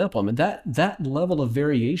one example. I mean, that level of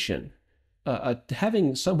variation,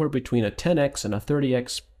 having somewhere between a 10x and a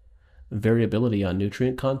 30x variability on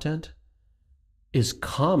nutrient content is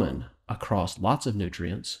common across lots of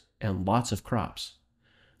nutrients and lots of crops.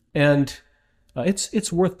 And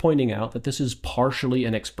it's worth pointing out that this is partially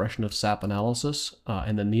an expression of sap analysis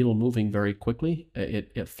and the needle moving very quickly.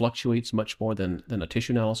 It fluctuates much more than a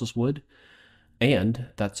tissue analysis would. And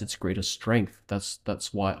that's its greatest strength.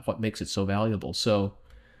 That's what makes it so valuable. So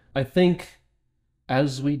I think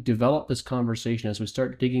as we develop this conversation, as we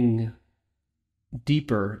start digging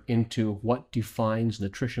deeper into what defines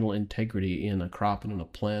nutritional integrity in a crop and in a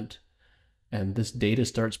plant, and this data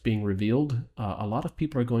starts being revealed, a lot of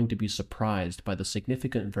people are going to be surprised by the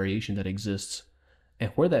significant variation that exists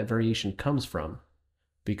and where that variation comes from.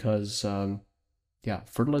 Because,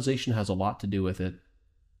 fertilization has a lot to do with it.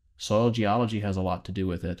 Soil geology has a lot to do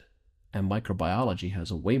with it. And microbiology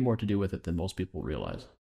has way more to do with it than most people realize.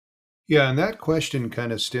 Yeah, and that question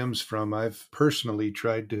kind of stems from, I've personally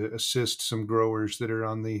tried to assist some growers that are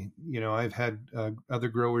on I've had other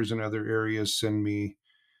growers in other areas send me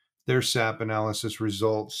their SAP analysis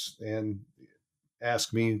results and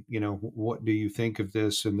ask me, what do you think of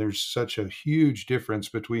this? And there's such a huge difference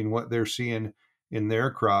between what they're seeing in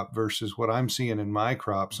their crop versus what I'm seeing in my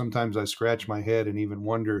crop. Sometimes I scratch my head and even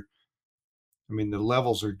wonder, I mean, the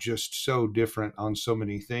levels are just so different on so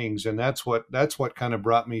many things. And that's what kind of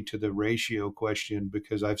brought me to the ratio question,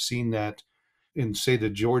 because I've seen that in, say, the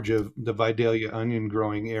Vidalia onion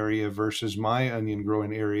growing area versus my onion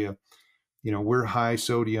growing area. We're high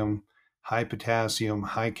sodium, high potassium,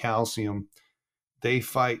 high calcium. They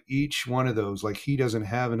fight each one of those. Like, he doesn't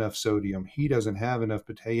have enough sodium. He doesn't have enough,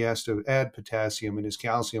 he has to add potassium and his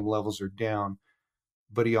calcium levels are down.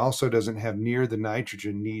 But he also doesn't have near the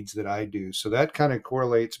nitrogen needs that I do. So that kind of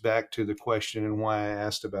correlates back to the question and why I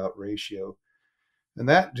asked about ratio. And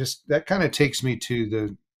that kind of takes me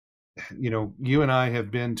to you and I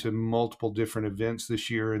have been to multiple different events this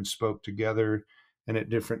year and spoke together and at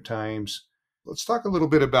different times. Let's talk a little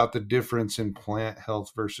bit about the difference in plant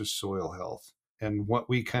health versus soil health and what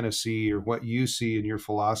we kind of see, or what you see in your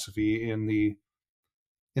philosophy in the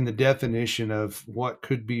definition of what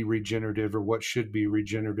could be regenerative or what should be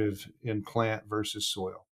regenerative in plant versus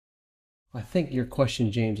soil. I think your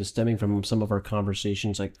question, James, is stemming from some of our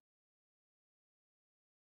conversations.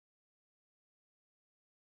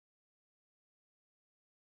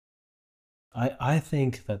 I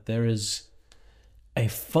think that there is a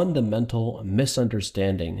fundamental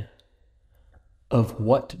misunderstanding of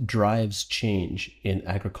what drives change in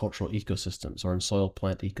agricultural ecosystems or in soil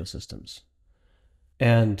plant ecosystems.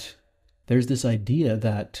 And there's this idea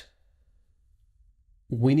that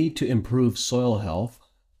we need to improve soil health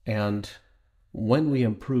and when we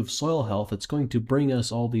improve soil health, it's going to bring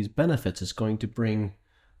us all these benefits. It's going to bring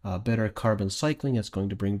better carbon cycling. It's going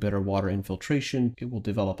to bring better water infiltration. It will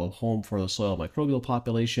develop a home for the soil microbial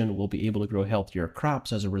population. We'll be able to grow healthier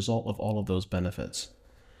crops as a result of all of those benefits.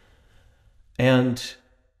 And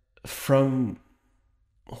from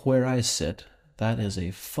where I sit, that is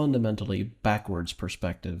a fundamentally backwards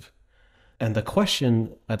perspective. And the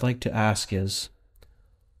question I'd like to ask is,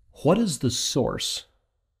 what is the source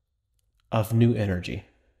of new energy?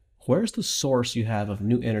 Where's the source you have of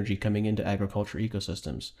new energy coming into agriculture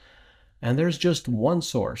ecosystems? And there's just one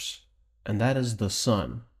source, and that is the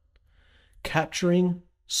sun. Capturing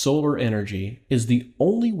solar energy is the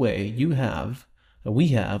only way we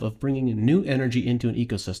have of bringing new energy into an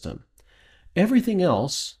ecosystem. Everything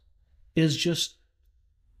else is just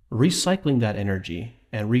recycling that energy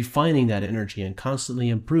and refining that energy and constantly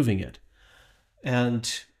improving it. And,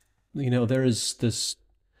 there is this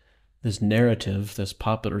narrative, this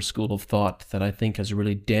popular school of thought that I think has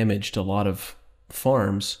really damaged a lot of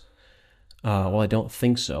farms. Well, I don't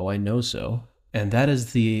think so. I know so. And that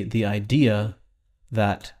is the idea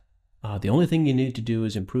that the only thing you need to do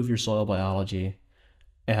is improve your soil biology,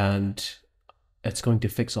 and it's going to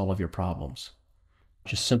fix all of your problems.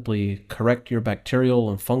 Just simply correct your bacterial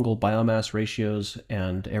and fungal biomass ratios,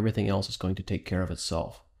 and everything else is going to take care of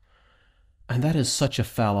itself. And that is such a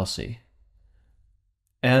fallacy.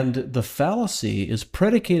 And the fallacy is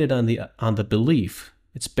predicated on the belief,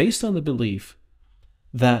 it's based on the belief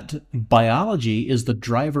that biology is the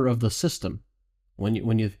driver of the system. When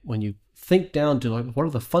you think down to what are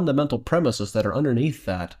the fundamental premises that are underneath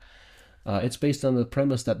that, it's based on the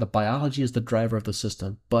premise that the biology is the driver of the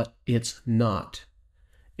system, but it's not.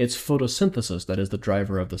 It's photosynthesis that is the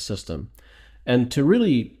driver of the system. And to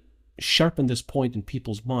really sharpen this point in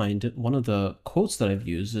people's mind, one of the quotes that I've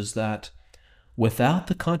used is that without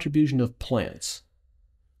the contribution of plants,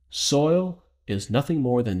 soil is nothing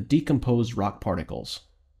more than decomposed rock particles.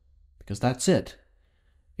 Because that's it.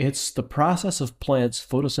 It's the process of plants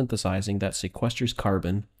photosynthesizing that sequesters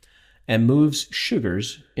carbon and moves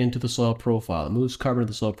sugars into the soil profile. It moves carbon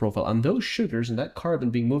into the soil profile. And those sugars and that carbon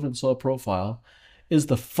being moved into the soil profile is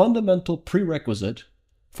the fundamental prerequisite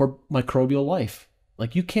for microbial life.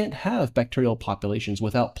 Like, you can't have bacterial populations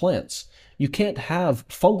without plants. You can't have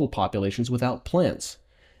fungal populations without plants.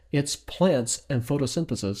 It's plants and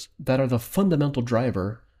photosynthesis that are the fundamental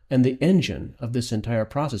driver and the engine of this entire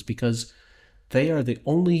process, because they are the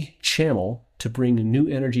only channel to bring new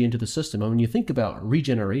energy into the system. And when you think about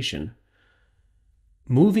regeneration,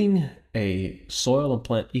 moving a soil and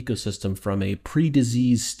plant ecosystem from a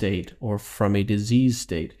pre-disease state or from a disease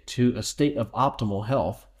state to a state of optimal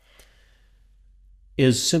health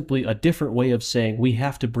is simply a different way of saying we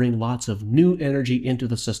have to bring lots of new energy into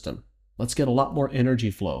the system. Let's get a lot more energy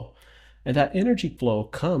flow. And that energy flow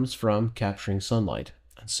comes from capturing sunlight.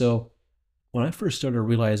 And so when I first started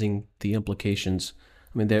realizing the implications,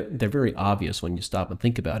 they're very obvious when you stop and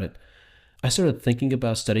think about it. I started thinking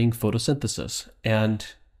about studying photosynthesis, and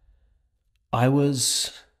I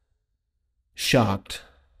was shocked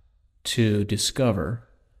to discover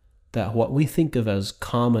that what we think of as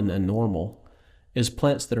common and normal is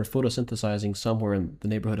plants that are photosynthesizing somewhere in the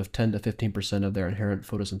neighborhood of 10 to 15% of their inherent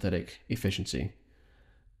photosynthetic efficiency.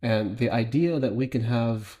 And the idea that we can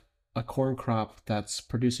have a corn crop that's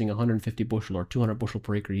producing 150 bushel or 200 bushel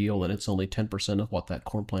per acre yield and it's only 10% of what that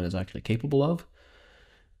corn plant is actually capable of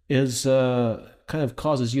is kind of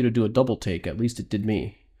causes you to do a double take. At least it did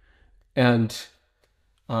me. And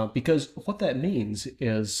because what that means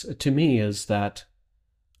is, to me, is that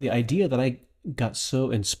the idea that I got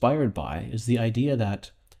so inspired by is the idea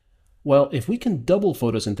that, well, if we can double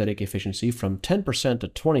photosynthetic efficiency from 10% to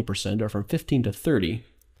 20% or from 15 to 30,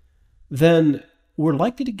 then we're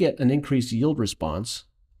likely to get an increased yield response,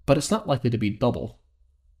 but it's not likely to be double.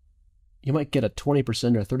 You might get a 20%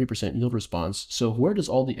 or 30% yield response. So where does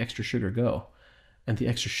all the extra sugar go? And the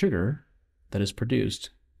extra sugar that is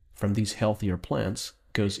produced from these healthier plants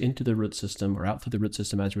goes into the root system or out through the root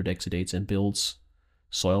system as root exudates and builds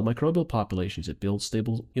soil microbial populations. It builds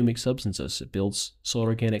stable humic substances. It builds soil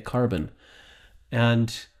organic carbon.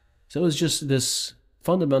 And so it was just this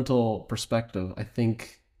fundamental perspective. I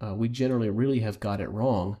think we generally really have got it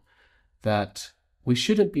wrong, that we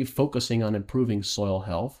shouldn't be focusing on improving soil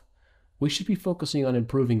health. We should be focusing on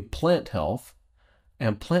improving plant health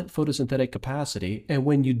and plant photosynthetic capacity. And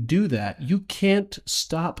when you do that, you can't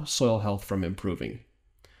stop soil health from improving.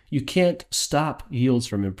 You can't stop yields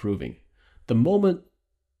from improving. The moment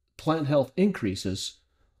plant health increases,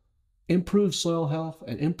 improved soil health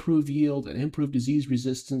and improved yield and improved disease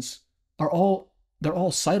resistance are all they're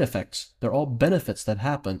all side effects. They're all benefits that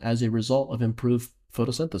happen as a result of improved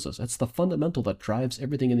photosynthesis. That's the fundamental that drives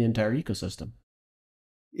everything in the entire ecosystem.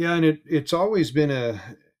 Yeah, and it's always been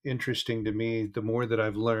interesting to me. The more that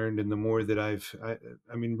I've learned, and the more that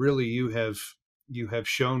I mean, really, you have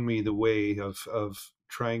shown me the way of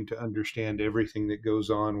trying to understand everything that goes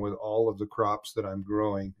on with all of the crops that I'm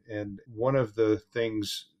growing. And one of the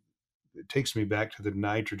things that takes me back to the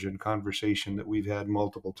nitrogen conversation that we've had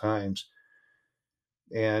multiple times.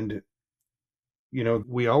 And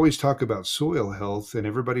we always talk about soil health, and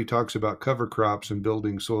everybody talks about cover crops and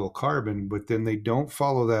building soil carbon, but then they don't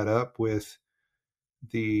follow that up with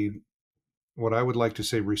the what I would like to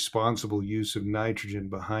say responsible use of nitrogen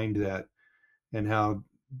behind that, and how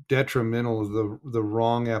detrimental the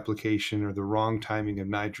wrong application or the wrong timing of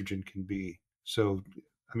nitrogen can be. So,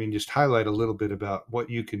 I mean, just highlight a little bit about what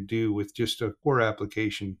you can do with just a poor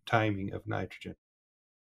application timing of nitrogen.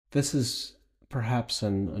 This is perhaps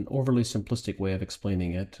an overly simplistic way of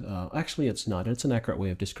explaining it. Actually, it's not. It's an accurate way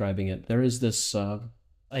of describing it. There is this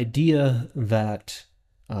idea that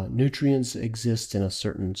nutrients exist in a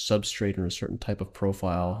certain substrate or a certain type of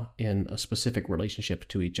profile in a specific relationship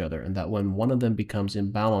to each other, and that when one of them becomes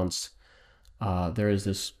imbalanced, there is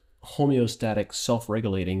this homeostatic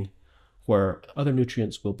self-regulating where other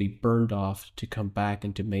nutrients will be burned off to come back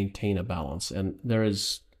and to maintain a balance. And there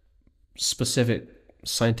is specific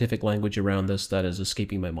scientific language around this that is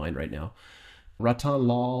escaping my mind right now. Ratan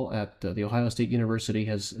Lal at the Ohio State University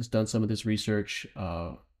has done some of this research.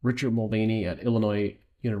 Richard Mulvaney at Illinois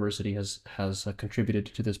University has contributed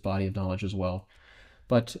to this body of knowledge as well.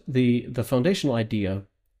 But the foundational idea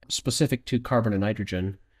specific to carbon and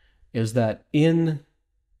nitrogen is that in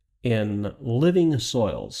living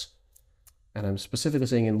soils, and I'm specifically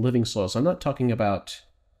saying in living soils, I'm not talking about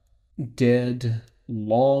dead,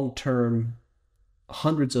 long-term,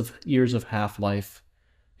 hundreds of years of half-life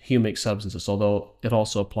humic substances, although it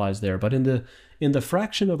also applies there. But in the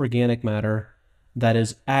fraction of organic matter that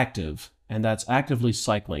is active and that's actively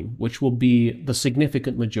cycling, which will be the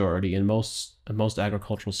significant majority in most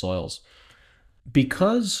agricultural soils,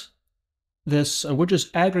 because this, and we're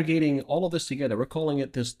just aggregating all of this together, we're calling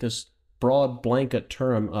it this broad blanket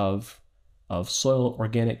term of soil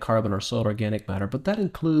organic carbon or soil organic matter, but that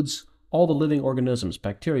includes all the living organisms,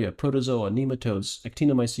 bacteria, protozoa, nematodes,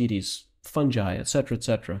 actinomycetes, fungi, etc.,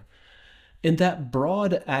 etc. In that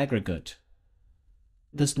broad aggregate,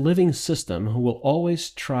 this living system will always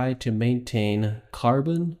try to maintain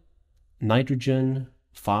carbon, nitrogen,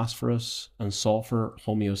 phosphorus, and sulfur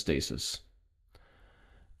homeostasis,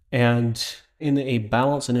 and in a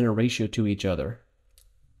balance and in a ratio to each other.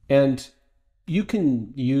 And you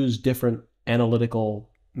can use different analytical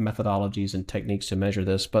methodologies and techniques to measure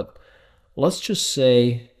this, but let's just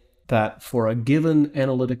say that for a given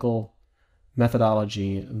analytical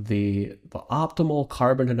methodology, the optimal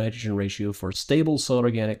carbon to nitrogen ratio for stable soil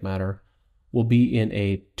organic matter will be in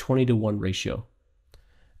a 20-to-1 ratio.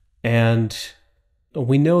 And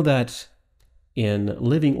we know that in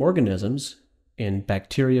living organisms, in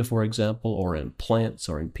bacteria, for example, or in plants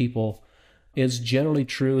or in people, it's generally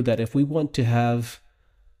true that if we want to have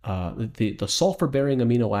the sulfur-bearing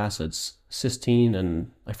amino acids, cysteine,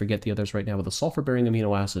 and I forget the others right now, but the sulfur-bearing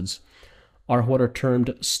amino acids are what are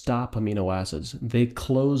termed stop amino acids. They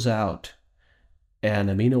close out an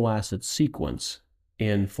amino acid sequence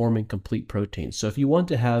in forming complete proteins. So if you want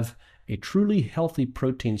to have a truly healthy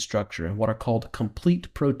protein structure and what are called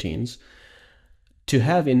complete proteins, to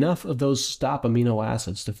have enough of those stop amino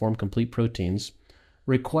acids to form complete proteins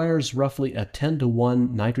requires roughly a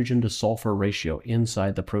 10-to-1 nitrogen to sulfur ratio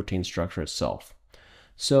inside the protein structure itself.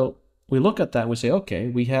 So we look at that and we say, okay,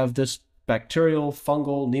 we have this bacterial,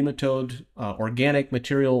 fungal, nematode, organic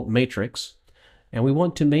material matrix, and we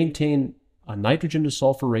want to maintain a nitrogen to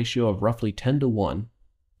sulfur ratio of roughly 10-to-1,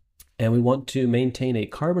 and we want to maintain a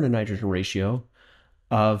carbon to nitrogen ratio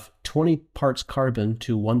of 20 parts carbon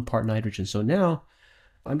to 1 part nitrogen. So now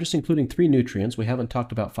I'm just including 3 nutrients. We haven't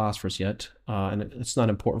talked about phosphorus yet, and it's not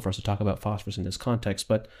important for us to talk about phosphorus in this context,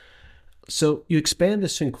 but so you expand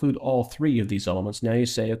this to include all 3 of these elements. Now you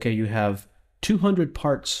say, okay, you have 200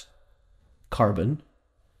 parts carbon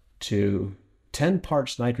to 10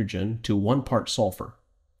 parts nitrogen to 1 part sulfur.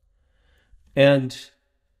 And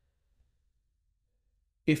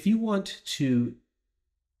if you want to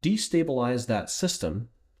destabilize that system,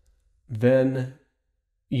 then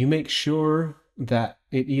you make sure that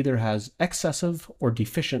it either has excessive or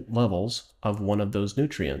deficient levels of one of those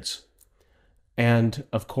nutrients. And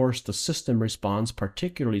of course, the system responds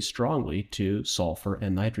particularly strongly to sulfur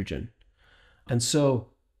and nitrogen. And so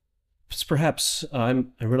perhaps I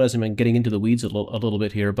realize I'm getting into the weeds a little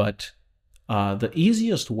bit here, but The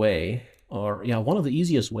easiest way, one of the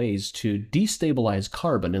easiest ways to destabilize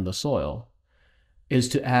carbon in the soil is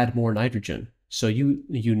to add more nitrogen. So you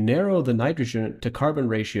narrow the nitrogen to carbon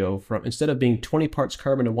ratio from, instead of being 20 parts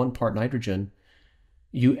carbon and 1 part nitrogen,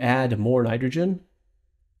 you add more nitrogen,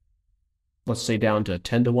 let's say down to a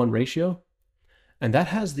 10-to-1 ratio. And that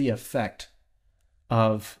has the effect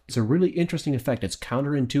it's a really interesting effect. It's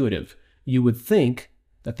counterintuitive. You would think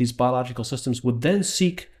that these biological systems would then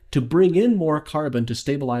seek to bring in more carbon to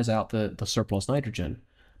stabilize out the surplus nitrogen.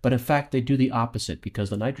 But in fact, they do the opposite, because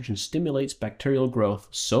the nitrogen stimulates bacterial growth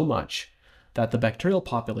so much that the bacterial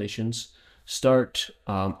populations start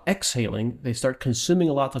exhaling. They start consuming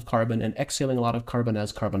a lot of carbon and exhaling a lot of carbon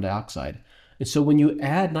as carbon dioxide. And so when you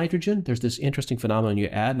add nitrogen, there's this interesting phenomenon. You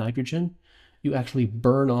add nitrogen, you actually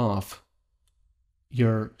burn off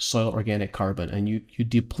your soil organic carbon, and you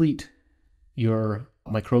deplete your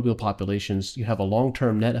microbial populations. You have a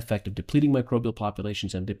long-term net effect of depleting microbial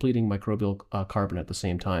populations and depleting microbial carbon at the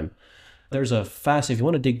same time. There's if you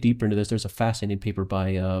want to dig deeper into this, there's a fascinating paper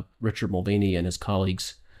by Richard Mulvaney and his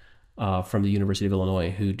colleagues from the University of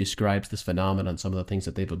Illinois who describes this phenomenon, some of the things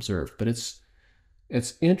that they've observed. But it's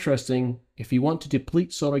interesting. If you want to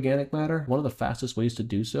deplete soil organic matter, one of the fastest ways to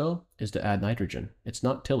do so is to add nitrogen. It's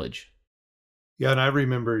not tillage. Yeah, and I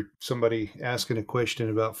remember somebody asking a question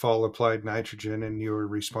about fall applied nitrogen, and your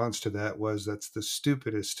response to that was, that's the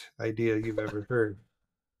stupidest idea you've ever heard.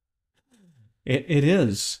 It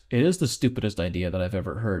is. It is the stupidest idea that I've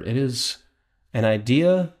ever heard. It is an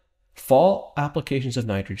idea. Fall applications of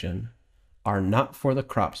nitrogen are not for the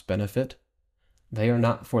crop's benefit. They are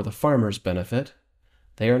not for the farmer's benefit.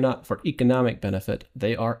 They are not for economic benefit.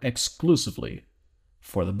 They are exclusively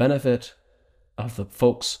for the benefit of the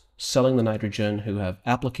folks selling the nitrogen, who have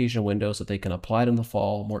application windows that they can apply it in the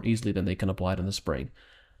fall more easily than they can apply it in the spring.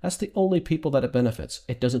 That's the only people that it benefits.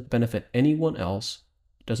 It doesn't benefit anyone else.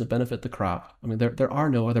 It doesn't benefit the crop. I mean, there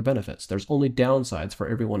are no other benefits. There's only downsides for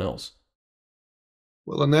everyone else.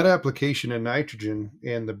 Well, and that application of nitrogen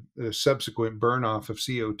and the subsequent burn off of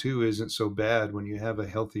CO2 isn't so bad when you have a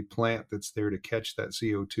healthy plant that's there to catch that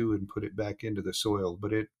CO2 and put it back into the soil.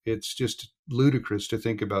 But it's just ludicrous to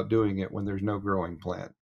think about doing it when there's no growing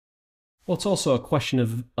plant. Well, it's also a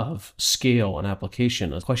question of scale and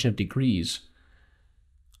application, a question of degrees.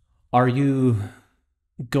 Are you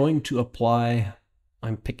going to apply,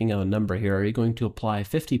 I'm picking out a number here, are you going to apply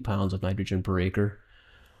 50 pounds of nitrogen per acre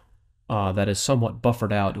that is somewhat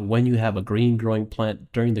buffered out when you have a green growing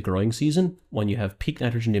plant during the growing season, when you have peak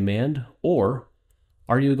nitrogen demand? Or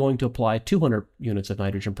are you going to apply 200 units of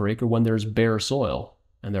nitrogen per acre when there's bare soil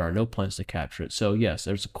and there are no plants to capture it? So yes,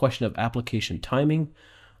 there's a question of application timing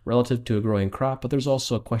relative to a growing crop, but there's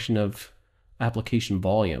also a question of application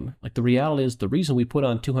volume. Like, the reality is, the reason we put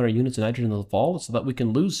on 200 units of nitrogen in the fall is so that we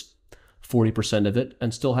can lose 40% of it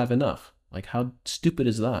and still have enough. Like, how stupid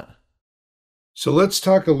is that? So let's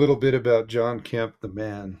talk a little bit about John Kempf, the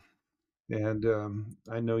man. And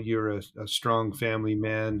I know you're a strong family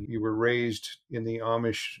man. You were raised in the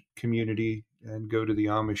Amish community and go to the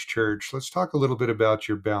Amish church. Let's talk a little bit about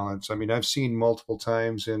your balance. I mean, I've seen multiple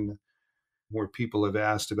times where people have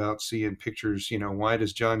asked about seeing pictures, why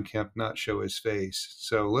does John Kempf not show his face?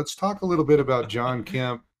 So let's talk a little bit about John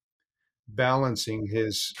Kempf balancing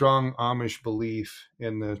his strong Amish belief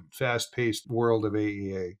in the fast-paced world of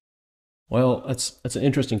AEA. Well, that's an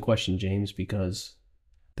interesting question, James, because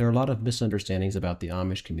there are a lot of misunderstandings about the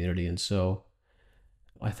Amish community. And so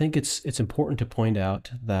I think it's important to point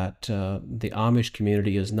out that the Amish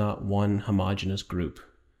community is not one homogeneous group.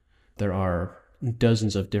 There are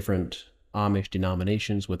dozens of different Amish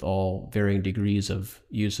denominations with all varying degrees of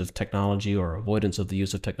use of technology or avoidance of the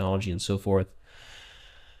use of technology and so forth.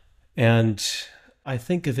 And I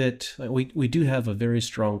think of it, we do have a very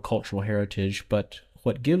strong cultural heritage, but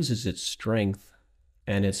what gives us its strength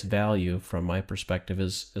and its value, from my perspective,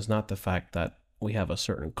 is not the fact that we have a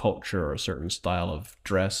certain culture or a certain style of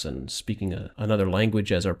dress and speaking another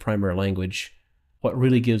language as our primary language. What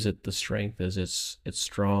really gives it the strength is its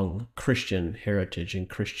strong Christian heritage and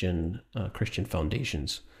Christian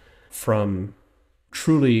foundations. From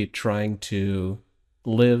truly trying to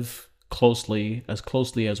live as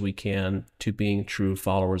closely as we can to being true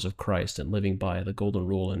followers of Christ and living by the golden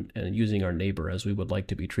rule and using our neighbor as we would like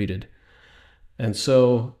to be treated. And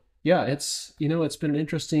so, yeah, it's been an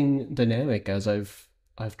interesting dynamic as I've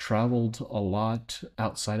traveled a lot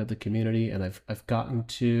outside of the community, and I've gotten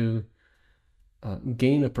to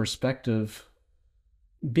gain a perspective,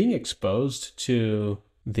 being exposed to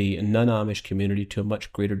the non-Amish community to a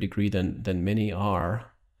much greater degree than many are,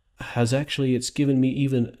 it's given me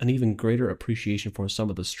an even greater appreciation for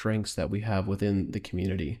some of the strengths that we have within the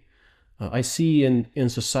community. I see in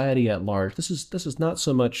society at large, this is not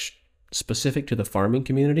so much specific to the farming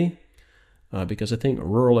community, because I think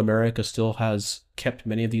rural America still has kept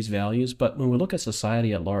many of these values. But when we look at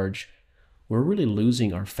society at large, we're really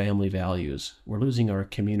losing our family values. We're losing our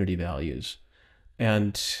community values,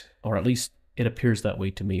 and or at least it appears that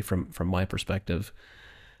way to me from my perspective.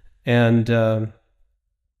 And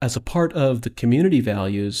as a part of the community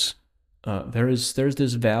values, there's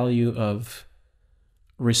this value of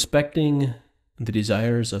respecting the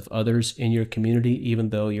desires of others in your community, even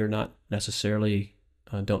though you're not necessarily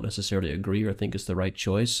don't necessarily agree or think it's the right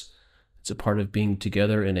choice. It's a part of being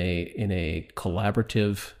together in a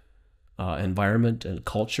collaborative environment and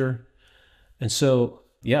culture. And so,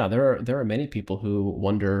 yeah, there are many people who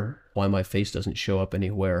wonder why my face doesn't show up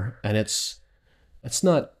anywhere, and it's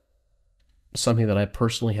not something that I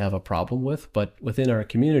personally have a problem with, but within our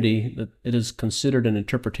community, it is considered an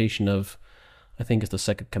interpretation of, I think it's the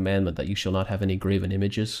second commandment, that you shall not have any graven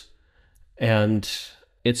images. And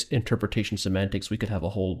it's interpretation semantics. We could have a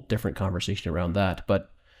whole different conversation around that.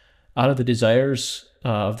 But out of the desires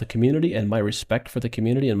of the community and my respect for the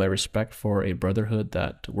community and my respect for a brotherhood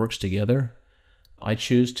that works together, I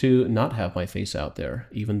choose to not have my face out there,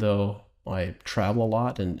 even though I travel a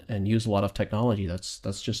lot and use a lot of technology. That's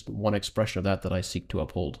just one expression of that I seek to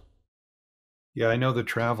uphold. Yeah, I know the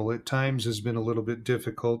travel at times has been a little bit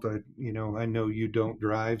difficult. I know you don't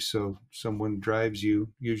drive, so someone drives you.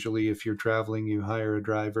 Usually, if you're traveling, you hire a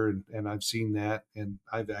driver, and I've seen that, and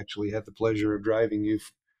I've actually had the pleasure of driving you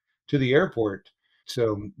to the airport.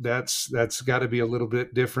 So that's got to be a little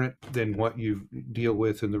bit different than what you deal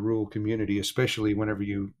with in the rural community, especially whenever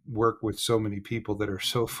you work with so many people that are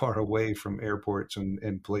so far away from airports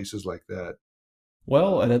and places like that.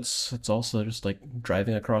 Well, and it's also just like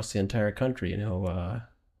driving across the entire country.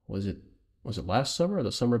 Was it last summer or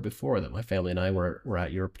the summer before that my family and I were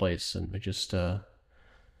at your place, and we just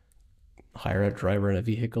hired a driver and a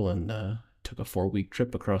vehicle and took a 4 week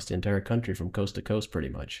trip across the entire country from coast to coast, pretty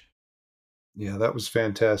much. Yeah, that was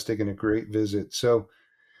fantastic and a great visit. So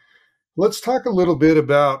let's talk a little bit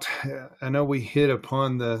about, I know we hit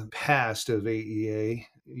upon the past of AEA.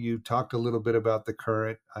 You talked a little bit about the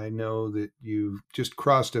current. I know that you just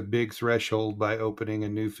crossed a big threshold by opening a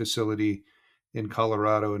new facility in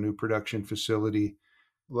Colorado, a new production facility.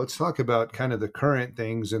 Let's talk about kind of the current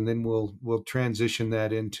things, and then we'll transition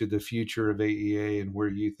that into the future of AEA and where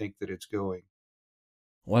you think that it's going.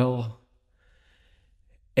 Well,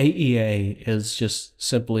 AEA is just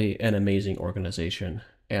simply an amazing organization,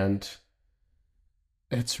 and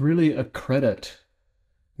it's really a credit,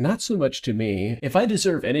 not so much to me. If I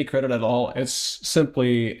deserve any credit at all, it's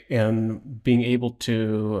simply in being able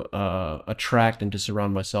to attract and to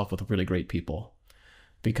surround myself with really great people,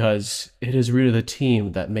 because it is really the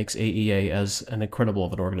team that makes AEA as an incredible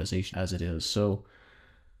of an organization as it is. So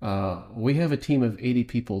we have a team of 80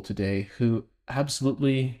 people today who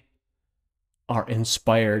absolutely are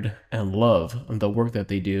inspired and love the work that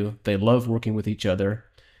they do. They love working with each other.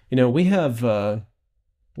 We have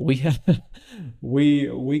we have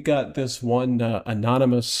we got this one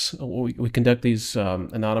anonymous. We conduct these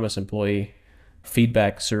anonymous employee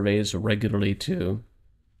feedback surveys regularly to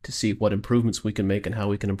see what improvements we can make and how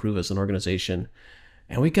we can improve as an organization.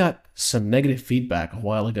 And we got some negative feedback a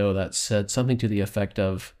while ago that said something to the effect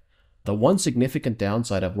of, the one significant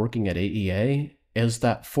downside of working at AEA is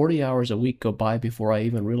that 40 hours a week go by before I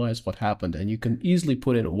even realize what happened. And you can easily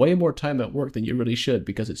put in way more time at work than you really should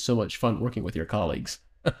because it's so much fun working with your colleagues.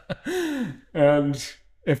 And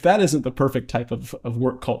if that isn't the perfect type of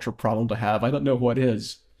work culture problem to have, I don't know what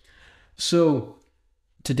is. So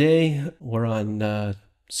today we're on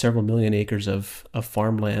several million acres of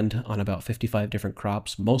farmland on about 55 different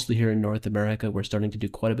crops, mostly here in North America. We're starting to do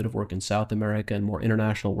quite a bit of work in South America and more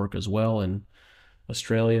international work as well, in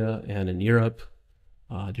Australia and in Europe,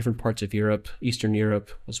 different parts of Europe, Eastern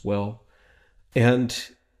Europe as well. And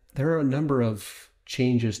there are a number of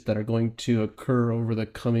changes that are going to occur over the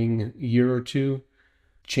coming year or two,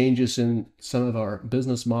 changes in some of our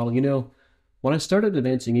business model. When I started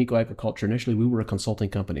Advancing Eco Agriculture, initially we were a consulting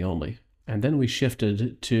company only. And then we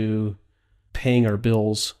shifted to paying our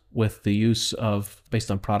bills with the use of,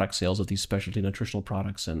 based on product sales of these specialty nutritional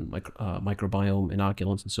products and microbiome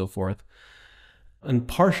inoculants and so forth. And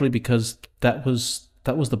partially because that was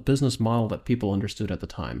the business model that people understood at the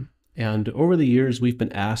time. And over the years, we've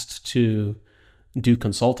been asked to do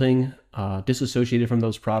consulting, disassociated from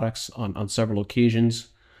those products on several occasions.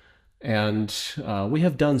 And we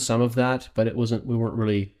have done some of that, but we weren't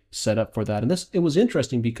really set up for that. And it was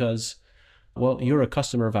interesting because, well, you're a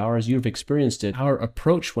customer of ours, you've experienced it. Our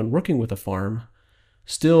approach when working with a farm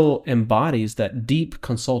still embodies that deep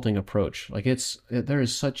consulting approach. Like there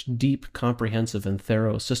is such deep, comprehensive, and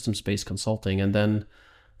thorough systems-based consulting, and then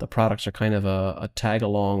the products are kind of a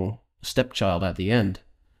tag-along stepchild at the end,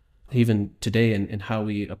 even today in how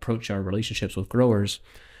we approach our relationships with growers.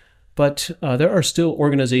 But there are still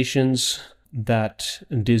organizations that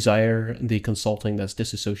desire the consulting that's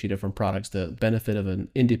disassociated from products, the benefit of an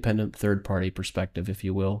independent third-party perspective, if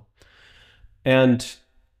you will. And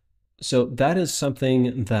so that is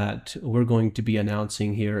something that we're going to be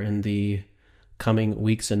announcing here in the coming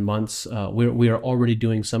weeks and months. We are already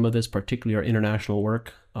doing some of this, particularly our international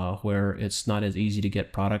work, where it's not as easy to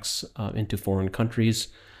get products into foreign countries.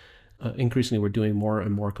 Increasingly, we're doing more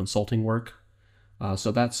and more consulting work.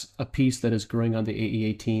 So that's a piece that is growing on the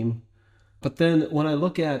AEA team. But then when I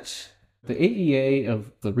look at the AEA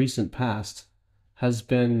of the recent past has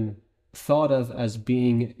been thought of as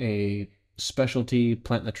being a specialty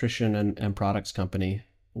plant nutrition and products company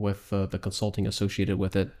with the consulting associated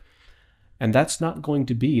with it. And that's not going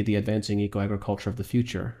to be the advancing eco-agriculture of the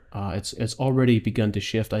future. It's already begun to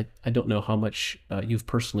shift. I don't know how much you've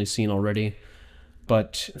personally seen already,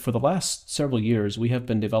 but for the last several years, we have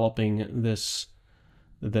been developing this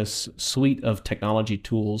suite of technology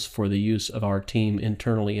tools for the use of our team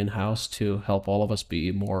internally in-house to help all of us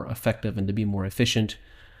be more effective and to be more efficient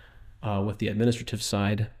with the administrative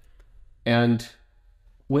side. And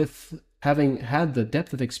with having had the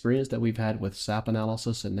depth of experience that we've had with SAP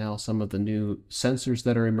analysis and now some of the new sensors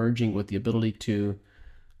that are emerging with the ability to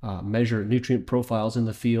measure nutrient profiles in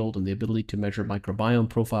the field and the ability to measure microbiome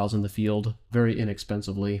profiles in the field very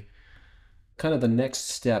inexpensively, kind of the next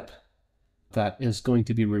step that is going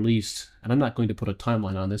to be released, and I'm not going to put a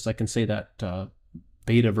timeline on this. I can say that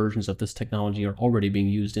beta versions of this technology are already being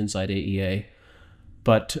used inside AEA.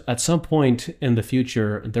 But at some point in the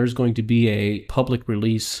future, there's going to be a public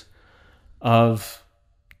release of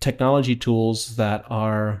technology tools that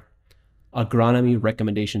are agronomy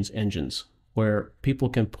recommendations engines, where people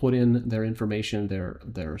can put in their information,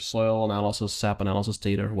 their soil analysis, SAP analysis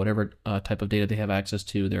data, or whatever type of data they have access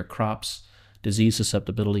to, their crops, disease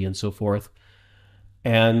susceptibility, and so forth.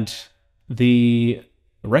 And the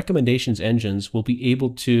recommendations engines will be able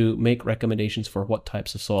to make recommendations for what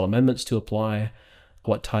types of soil amendments to apply,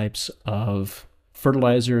 what types of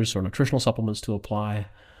fertilizers or nutritional supplements to apply,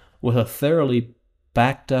 with a thoroughly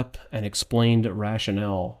backed up and explained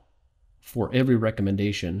rationale for every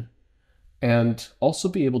recommendation, and also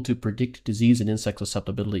be able to predict disease and insect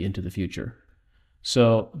susceptibility into the future.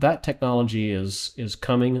 So that technology is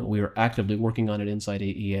coming. We are actively working on it inside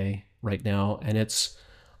AEA right now, and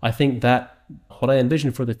I think that what I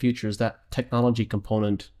envision for the future is that technology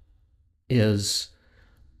component is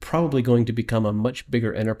probably going to become a much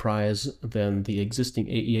bigger enterprise than the existing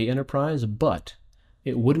AEA enterprise, but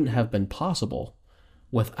it wouldn't have been possible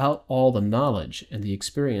without all the knowledge and the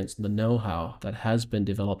experience and the know-how that has been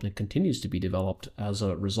developed and continues to be developed as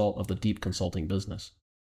a result of the deep consulting business.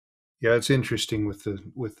 Yeah, it's interesting with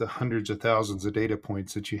the hundreds of thousands of data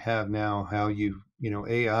points that you have now, how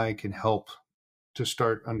AI can help to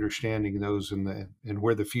start understanding those and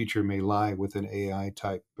where the future may lie with an AI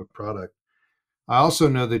type of product. I also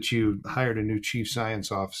know that you hired a new chief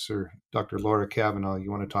science officer, Dr. Laura Cavanaugh.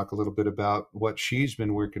 You want to talk a little bit about what she's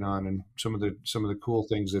been working on and some of the cool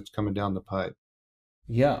things that's coming down the pipe?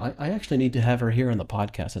 Yeah, I actually need to have her here on the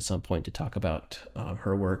podcast at some point to talk about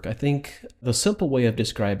her work. I think the simple way of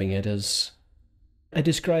describing it is I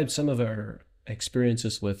described some of our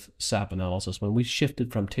experiences with SAP analysis. When we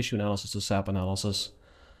shifted from tissue analysis to SAP analysis,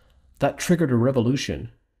 that triggered a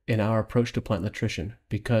revolution in our approach to plant nutrition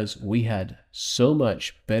because we had so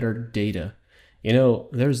much better data.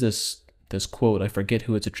 There's this quote, I forget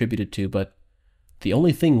who it's attributed to, but the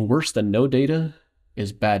only thing worse than no data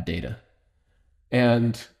is bad data.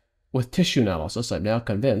 And with tissue analysis, I'm now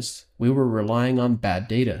convinced we were relying on bad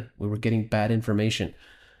data. We were getting bad information.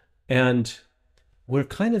 And we're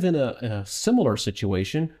kind of in a similar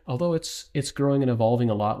situation, although it's growing and evolving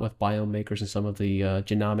a lot with biomakers and some of the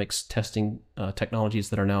genomics testing technologies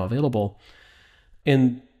that are now available.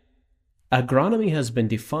 And agronomy has been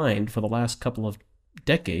defined for the last couple of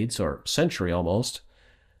decades or century almost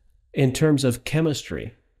in terms of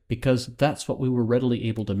chemistry, because that's what we were readily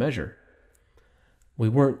able to measure. We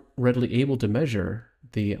weren't readily able to measure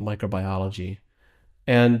the microbiology.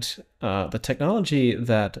 And the technology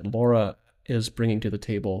that Laura is bringing to the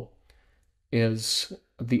table is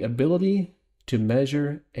the ability to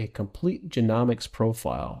measure a complete genomics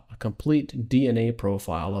profile, a complete DNA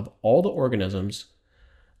profile of all the organisms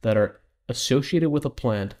that are associated with a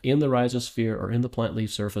plant in the rhizosphere or in the plant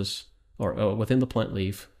leaf surface or within the plant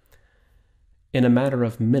leaf in a matter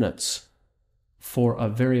of minutes for a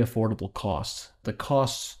very affordable cost. The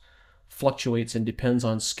cost fluctuates and depends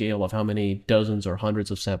on scale of how many dozens or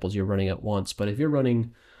hundreds of samples you're running at once. But if you're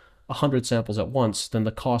running 100 samples at once, then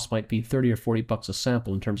the cost might be 30 or 40 bucks a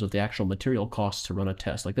sample in terms of the actual material costs to run a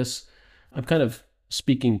test. Like this, I'm kind of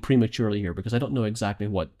speaking prematurely here because I don't know exactly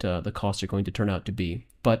what the costs are going to turn out to be.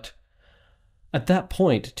 But at that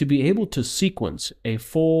point, to be able to sequence a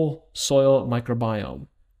full soil microbiome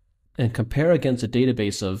and compare against a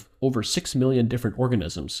database of over 6 million different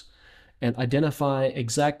organisms and identify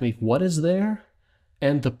exactly what is there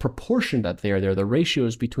and the proportion that they are there, the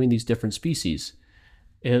ratios between these different species,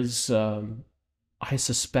 is, I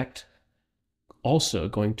suspect, also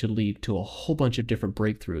going to lead to a whole bunch of different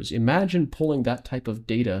breakthroughs. Imagine pulling that type of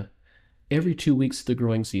data every 2 weeks of the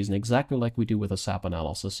growing season, exactly like we do with a SAP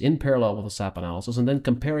analysis, in parallel with a SAP analysis, and then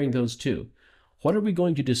comparing those two. What are we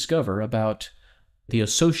going to discover about the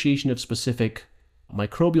association of specific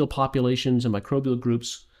microbial populations and microbial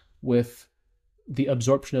groups with the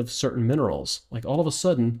absorption of certain minerals? Like all of a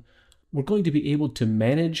sudden, we're going to be able to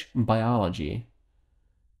manage biology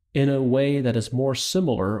in a way that is more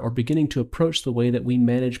similar or beginning to approach the way that we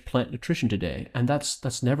manage plant nutrition today. And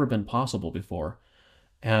that's never been possible before.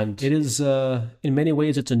 And it is, in many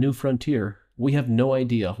ways, it's a new frontier. We have no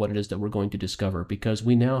idea what it is that we're going to discover because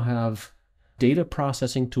we now have data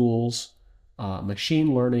processing tools,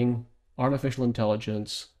 machine learning, artificial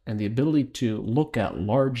intelligence, and the ability to look at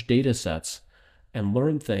large data sets and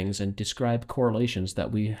learn things and describe correlations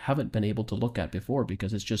that we haven't been able to look at before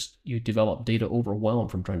because it's just you develop data overwhelm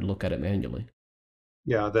from trying to look at it manually.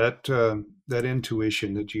 Yeah, that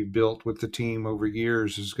intuition that you've built with the team over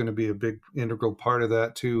years is going to be a big integral part of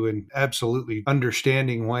that too, and absolutely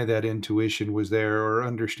understanding why that intuition was there or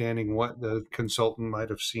understanding what the consultant might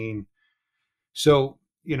have seen. So,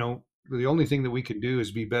 the only thing that we can do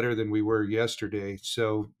is be better than we were yesterday.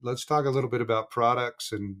 So let's talk a little bit about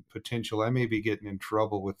products and potential. I may be getting in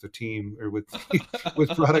trouble with the team or with with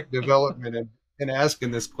product development and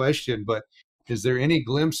asking this question, but is there any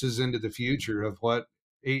glimpses into the future of what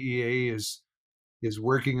AEA is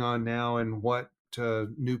working on now and what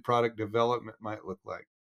new product development might look like?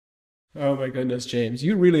 Oh my goodness, James,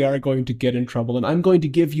 you really are going to get in trouble, and I'm going to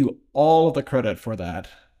give you all of the credit for that.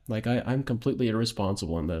 Like, I'm completely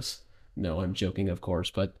irresponsible in this. No, I'm joking, of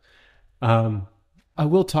course, but um, I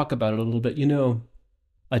will talk about it a little bit.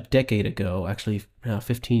 A decade ago, actually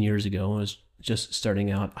 15 years ago, when I was just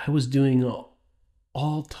starting out, I was doing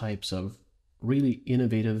all types of really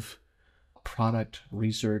innovative product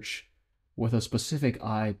research with a specific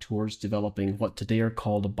eye towards developing what today are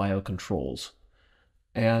called biocontrols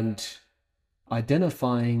and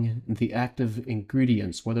identifying the active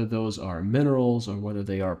ingredients, whether those are minerals or whether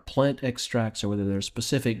they are plant extracts or whether they're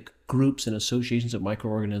specific groups and associations of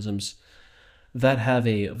microorganisms that have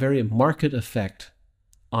a very marked effect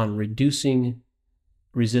on reducing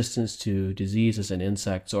resistance to diseases and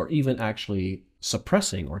insects, or even actually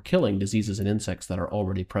suppressing or killing diseases and insects that are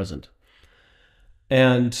already present.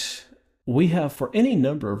 And we have, for any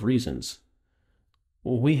number of reasons,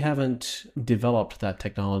 we haven't developed that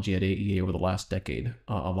technology at AEA over the last decade.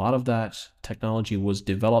 A lot of that technology was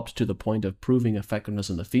developed to the point of proving effectiveness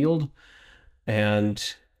in the field,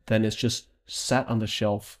 and then it's just sat on the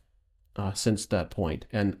shelf since that point.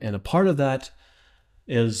 And a part of that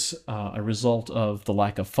is a result of the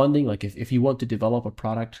lack of funding. Like if you want to develop a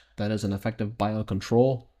product that is an effective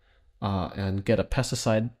biocontrol and get a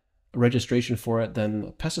pesticide registration for it,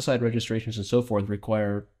 then pesticide registrations and so forth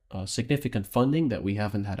require significant funding that we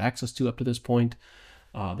haven't had access to up to this point.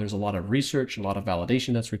 There's a lot of research, a lot of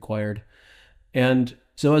validation that's required. And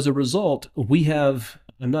so as a result, we have,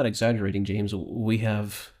 I'm not exaggerating, James, we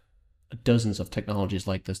have dozens of technologies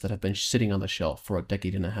like this that have been sitting on the shelf for a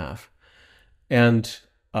decade and a half. And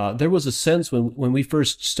there was a sense when we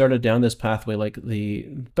first started down this pathway, like the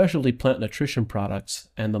specialty plant nutrition products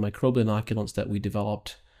and the microbial inoculants that we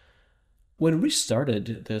developed, when we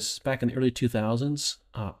started this back in the early 2000s,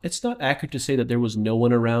 it's not accurate to say that there was no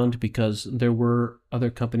one around, because there were other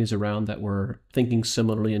companies around that were thinking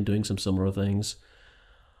similarly and doing some similar things.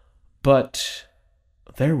 But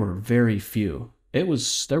there were very few. There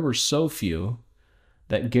were so few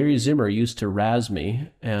that Gary Zimmer used to razz me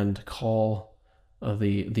and call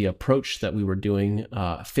the approach that we were doing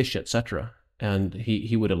fish, etc. And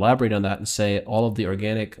he would elaborate on that and say all of the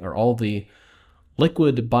organic or all the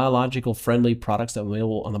liquid biological friendly products that were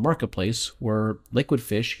available on the marketplace were liquid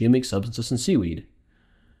fish, humic substances, and seaweed.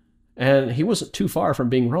 And he wasn't too far from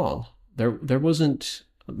being wrong. There wasn't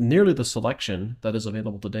nearly the selection that is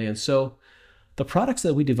available today. And so the products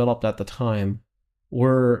that we developed at the time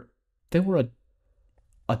were a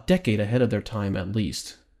decade ahead of their time at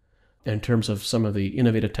least. in terms of some of the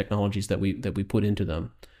innovative technologies that we put into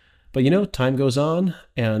them. But time goes on,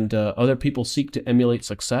 and other people seek to emulate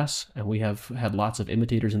success, and we have had lots of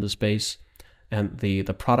imitators in the space, and the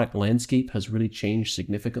product landscape has really changed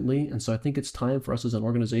significantly. And so I think it's time for us as an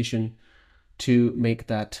organization to make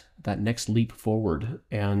that next leap forward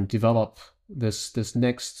and develop this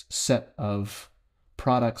next set of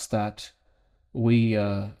products that we,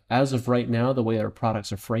 as of right now, the way our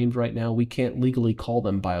products are framed right now, we can't legally call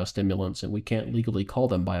them biostimulants and we can't legally call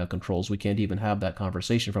them biocontrols. We can't even have that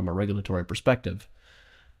conversation from a regulatory perspective.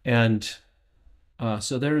 And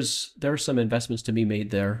so there are some investments to be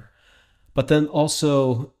made there. But then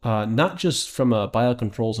also, not just from a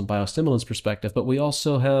biocontrols and biostimulants perspective, but we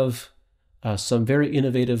also have some very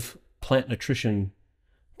innovative plant nutrition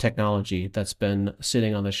technology that's been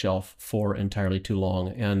sitting on the shelf for entirely too long.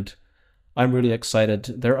 And I'm really excited.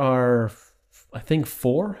 There are, I think,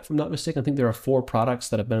 four, if I'm not mistaken, I think there are four products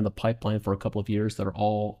that have been in the pipeline for a couple of years that are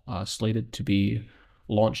all slated to be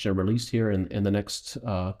launched and released here in the next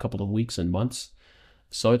couple of weeks and months.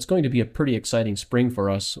 So it's going to be a pretty exciting spring for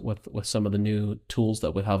us with some of the new tools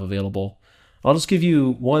that we have available. I'll just give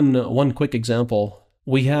you one quick example.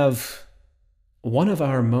 We have one of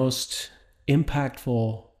our most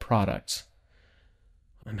impactful products.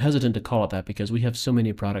 I'm hesitant to call it that because we have so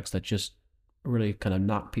many products that just really kind of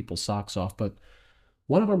knock people's socks off. But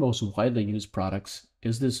one of our most widely used products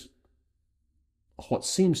is this, what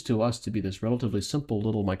seems to us to be this relatively simple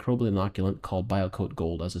little microbial inoculant called BioCoat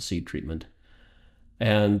Gold as a seed treatment.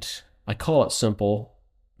 And I call it simple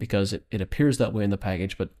because it appears that way in the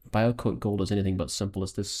package, but BioCoat Gold is anything but simple.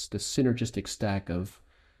 It's this synergistic stack of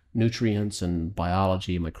nutrients and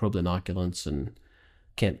biology, microbial inoculants, and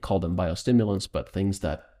can't call them biostimulants, but things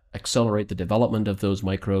that accelerate the development of those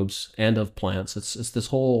microbes and of plants. It's this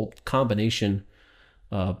whole combination,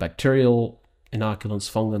 bacterial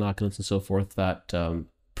inoculants, fungal inoculants, and so forth that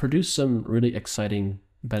produce some really exciting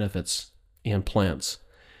benefits in plants.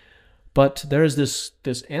 But there's this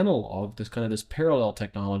analog, this parallel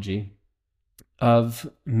technology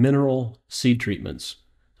of mineral seed treatments.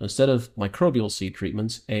 So instead of microbial seed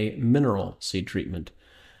treatments, a mineral seed treatment.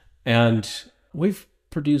 And we've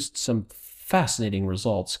produced some fascinating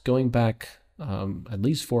results going back at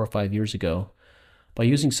least 4 or 5 years ago by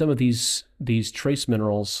using some of these trace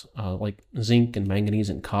minerals like zinc and manganese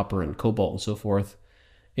and copper and cobalt and so forth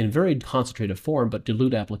in very concentrated form, but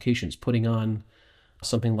dilute applications, putting on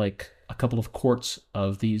something like a couple of quarts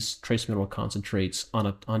of these trace mineral concentrates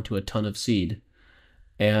onto a ton of seed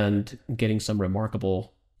and getting some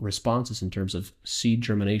remarkable responses in terms of seed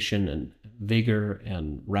germination and vigor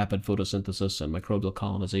and rapid photosynthesis and microbial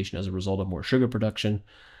colonization as a result of more sugar production.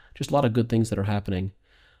 Just a lot of good things that are happening.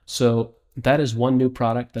 So that is one new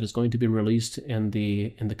product that is going to be released in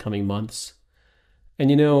the coming months. And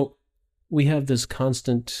we have this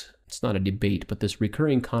constant, it's not a debate, but this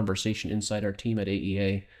recurring conversation inside our team at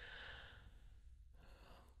AEA.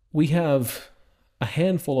 We have a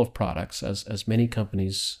handful of products, as many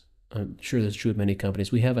companies, I'm sure that's true of many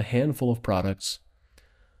companies, we have a handful of products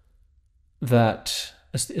that,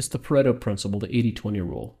 it's the Pareto principle, the 80-20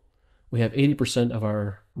 rule. We have 80% of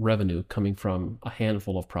our revenue coming from a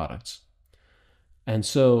handful of products. And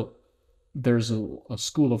so there's a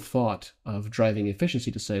school of thought of driving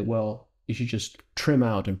efficiency to say, well, you should just trim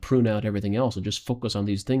out and prune out everything else and just focus on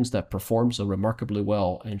these things that perform so remarkably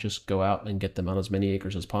well and just go out and get them on as many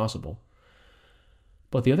acres as possible.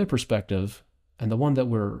 But the other perspective, and the one that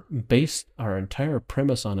we're based our entire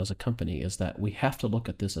premise on as a company, is that we have to look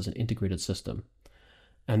at this as an integrated system.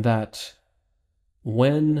 And that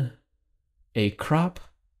when a crop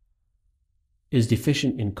is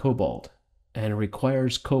deficient in cobalt and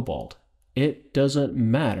requires cobalt, it doesn't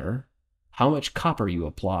matter how much copper you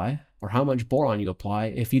apply or how much boron you apply.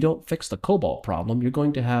 If you don't fix the cobalt problem, you're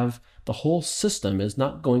going to have the whole system is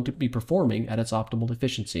not going to be performing at its optimal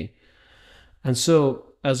efficiency. And so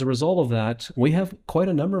as a result of that, we have quite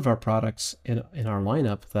a number of our products in our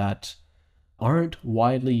lineup that aren't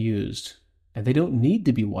widely used, and they don't need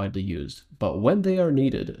to be widely used. But when they are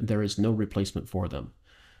needed, there is no replacement for them.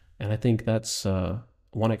 And I think that's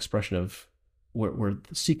one expression of we're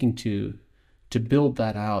seeking to build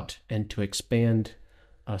that out and to expand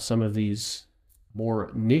some of these more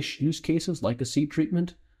niche use cases like a seed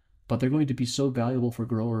treatment, but they're going to be so valuable for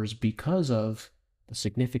growers because of the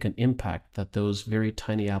significant impact that those very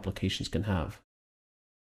tiny applications can have.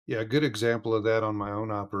 Yeah, a good example of that on my own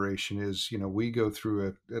operation is, we go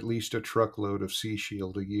through at least a truckload of Sea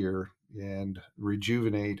Shield a year, and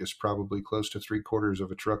Rejuvenate is probably close to 3/4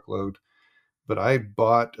 of a truckload. But I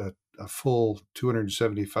bought a full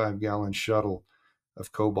 275-gallon shuttle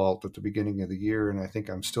of cobalt at the beginning of the year, and I think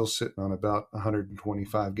I'm still sitting on about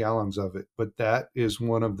 125 gallons of it. But that is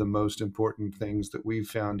one of the most important things that we've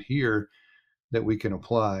found here that we can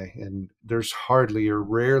apply. And there's hardly or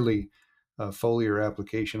rarely a foliar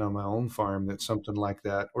application on my own farm that's something like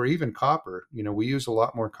that, or even copper. We use a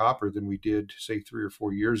lot more copper than we did, say, 3 or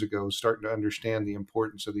 4 years ago, starting to understand the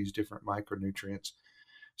importance of these different micronutrients.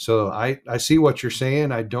 So I see what you're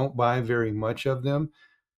saying. I don't buy very much of them.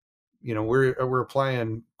 We're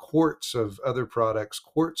applying quarts of other products,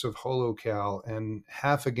 quarts of HoloCal, and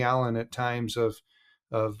half a gallon at times of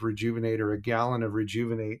Rejuvenate, or a gallon of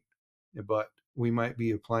Rejuvenate, but we might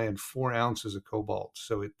be applying 4 ounces of cobalt.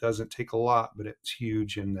 So it doesn't take a lot, but it's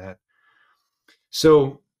huge in that.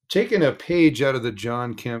 So taking a page out of the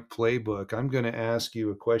John Kempf playbook, I'm going to ask you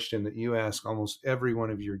a question that you ask almost every one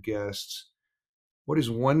of your guests. What is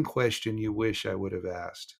one question you wish I would have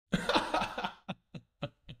asked?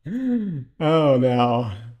 Oh,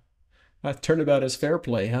 now that turnabout is fair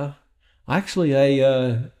play, huh? Actually,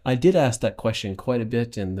 I did ask that question quite a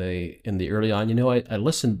bit in the early on. I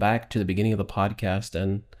listened back to the beginning of the podcast,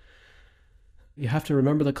 and you have to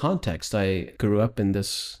remember the context. I grew up in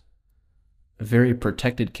this very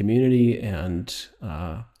protected community, and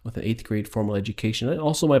with an 8th grade formal education. And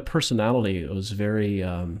also, my personality was very.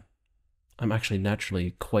 I'm actually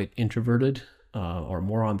naturally quite introverted, or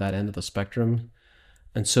more on that end of the spectrum.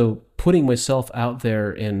 And so putting myself out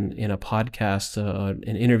there in a podcast and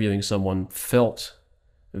interviewing someone felt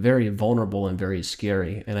very vulnerable and very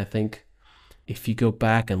scary. And I think if you go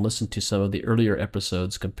back and listen to some of the earlier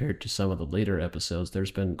episodes compared to some of the later episodes,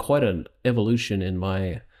 there's been quite an evolution in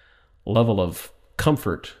my level of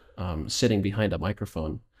comfort sitting behind a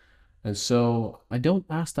microphone. And so I don't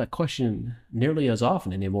ask that question nearly as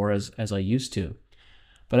often anymore as I used to.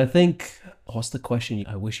 But I think, what's the question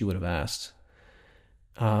I wish you would have asked?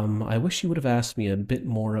 I wish you would have asked me a bit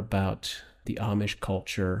more about the Amish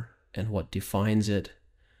culture and what defines it,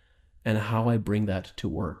 and how I bring that to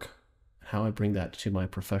work, how I bring that to my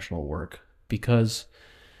professional work. Because,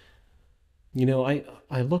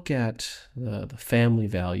 I look at the family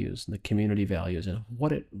values and the community values and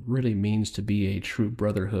what it really means to be a true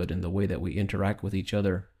brotherhood in the way that we interact with each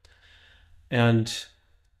other. And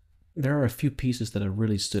there are a few pieces that have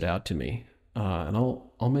really stood out to me, and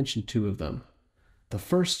I'll mention 2 of them. The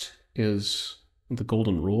first is the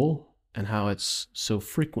Golden Rule and how it's so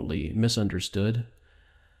frequently misunderstood.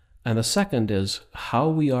 And the second is how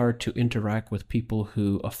we are to interact with people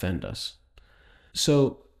who offend us.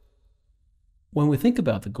 So when we think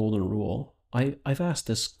about the Golden Rule, I've asked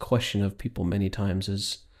this question of people many times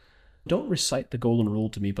is, don't recite the Golden Rule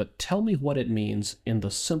to me, but tell me what it means in the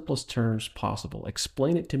simplest terms possible.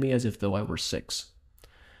 Explain it to me as if though I were 6.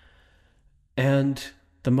 And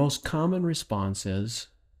the most common response is,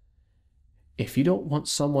 if you don't want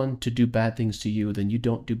someone to do bad things to you, then you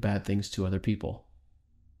don't do bad things to other people.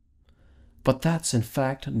 But that's in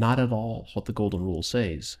fact not at all what the Golden Rule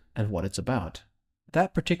says and what it's about.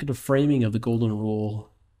 That particular framing of the Golden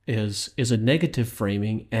Rule is a negative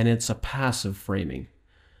framing, and it's a passive framing.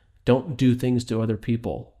 Don't do things to other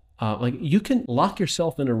people. Like, you can lock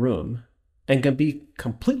yourself in a room and can be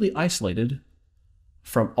completely isolated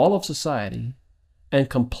from all of society and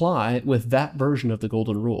comply with that version of the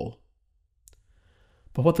Golden Rule.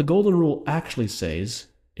 But what the Golden Rule actually says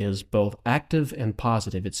is both active and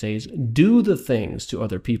positive. It says, do the things to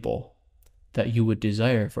other people that you would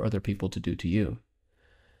desire for other people to do to you.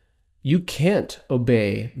 You can't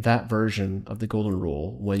obey that version of the Golden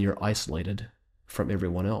Rule when you're isolated from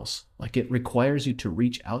everyone else. Like, it requires you to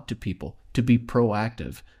reach out to people, to be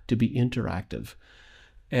proactive, to be interactive.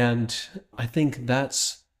 And I think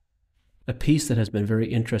that's a piece that has been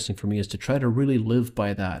very interesting for me, is to try to really live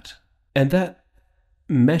by that. And that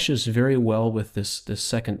meshes very well with this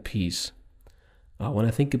second piece. When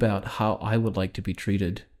I think about how I would like to be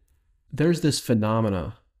treated, there's this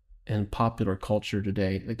phenomena in popular culture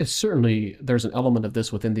today. Certainly, there's an element of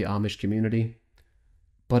this within the Amish community,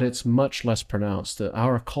 but it's much less pronounced.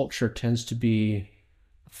 Our culture tends to be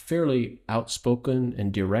fairly outspoken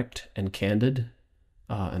and direct and candid,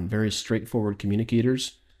 and very straightforward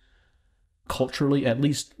communicators. Culturally, at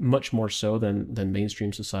least much more so than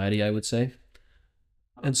mainstream society, I would say.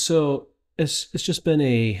 And so it's just been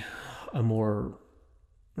a more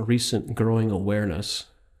recent growing awareness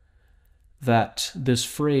that this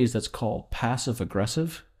phrase that's called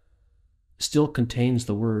passive-aggressive still contains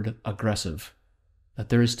the word aggressive, that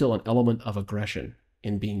there is still an element of aggression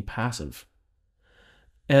in being passive.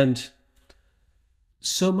 And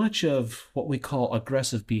so much of what we call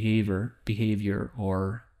aggressive behavior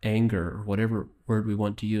or anger, or whatever word we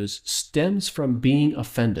want to use, stems from being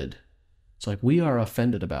offended. It's like we are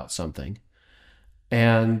offended about something.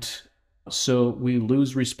 And so we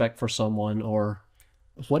lose respect for someone, or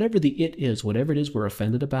whatever the it is, whatever it is we're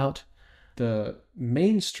offended about. The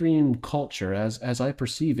mainstream culture, as I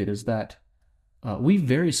perceive it, is that we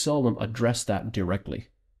very seldom address that directly.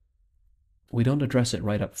 We don't address it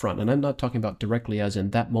right up front. And I'm not talking about directly as in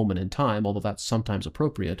that moment in time, although that's sometimes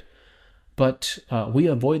appropriate. But we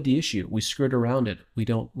avoid the issue. We skirt around it. We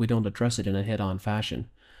don't address it in a head-on fashion.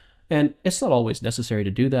 And it's not always necessary to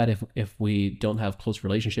do that if we don't have close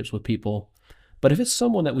relationships with people. But if it's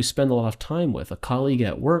someone that we spend a lot of time with, a colleague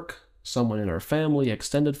at work, someone in our family,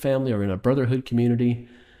 extended family, or in a brotherhood community,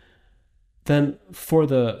 then for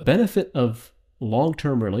the benefit of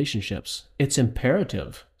long-term relationships, it's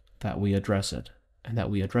imperative that we address it, and that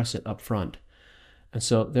we address it up front. And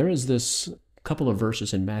so there is this couple of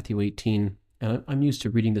verses in Matthew 18, and I'm used to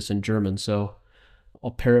reading this in German, so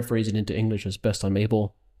I'll paraphrase it into English as best I'm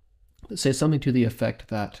able. It says something to the effect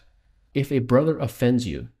that if a brother offends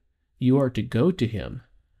you, you are to go to him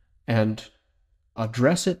and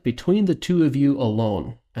address it between the two of you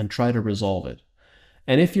alone and try to resolve it.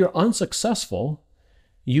 And if you're unsuccessful,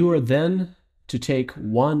 you are then to take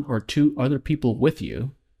one or two other people with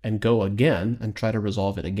you and go again and try to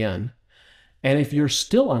resolve it again. And if you're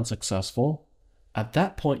still unsuccessful, at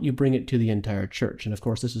that point you bring it to the entire church. And of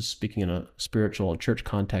course, this is speaking in a spiritual and church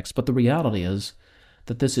context, but the reality is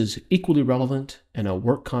that this is equally relevant in a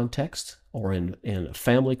work context or in a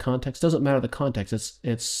family context. Doesn't matter the context,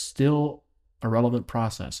 it's still a relevant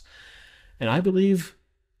process. And I believe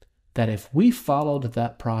that if we followed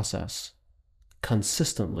that process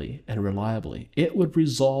consistently and reliably, it would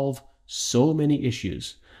resolve so many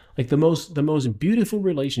issues. Like the most beautiful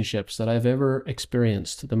relationships that I've ever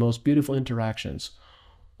experienced, the most beautiful interactions,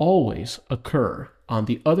 always occur on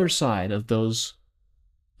the other side of those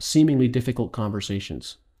seemingly difficult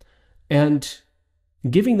conversations. And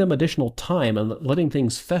giving them additional time and letting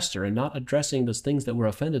things fester and not addressing those things that we're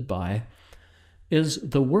offended by is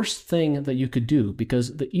the worst thing that you could do,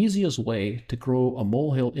 because the easiest way to grow a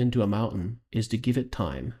molehill into a mountain is to give it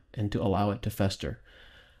time and to allow it to fester.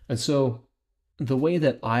 And so the way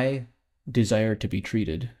that I desire to be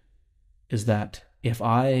treated is that if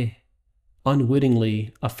I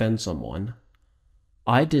unwittingly offend someone,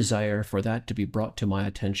 I desire for that to be brought to my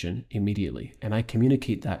attention immediately. And I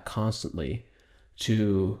communicate that constantly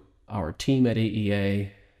to our team at AEA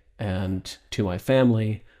and to my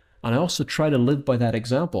family. And I also try to live by that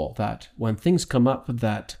example, that when things come up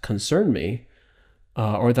that concern me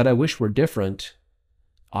or that I wish were different,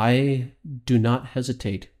 I do not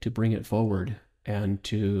hesitate to bring it forward and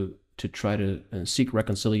to try to seek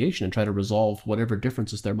reconciliation and try to resolve whatever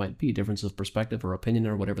differences there might be, differences of perspective or opinion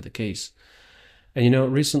or whatever the case.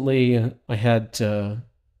 And recently we had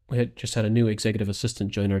just had a new executive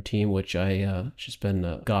assistant join our team, which she's been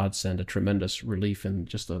a godsend, a tremendous relief in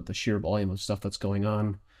just the sheer volume of stuff that's going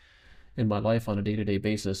on in my life on a day-to-day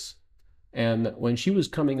basis. And when she was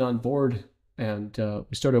coming on board and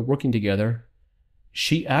we started working together,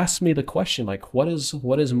 she asked me the question, like, what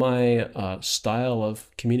is my style of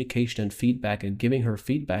communication and feedback, and giving her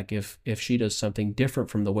feedback if she does something different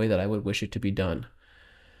from the way that I would wish it to be done.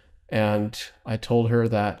 And I told her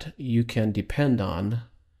that you can depend on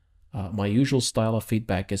my usual style of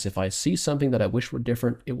feedback is if I see something that I wish were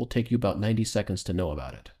different, it will take you about 90 seconds to know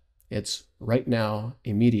about it. It's right now,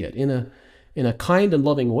 immediate, in a kind and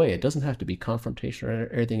loving way. It doesn't have to be confrontation or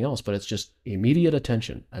anything else, but it's just immediate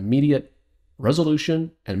attention, immediate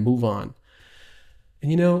resolution, and move on.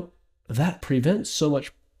 And that prevents so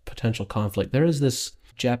much potential conflict. There is this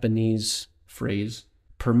Japanese phrase,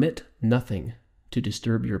 permit nothing to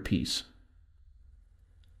disturb your peace.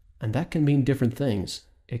 And that can mean different things.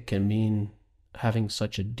 It can mean having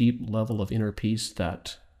such a deep level of inner peace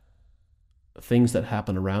that things that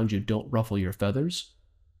happen around you don't ruffle your feathers.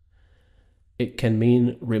 It can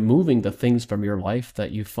mean removing the things from your life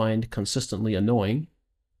that you find consistently annoying.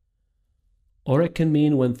 Or it can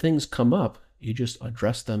mean when things come up, you just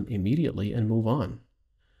address them immediately and move on.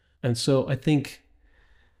 And so I think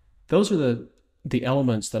those are the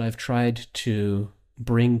elements that I've tried to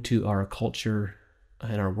bring to our culture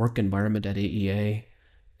and our work environment at AEA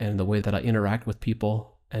and the way that I interact with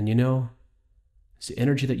people. And it's the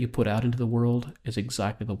energy that you put out into the world is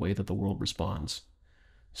exactly the way that the world responds.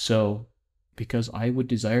 So because I would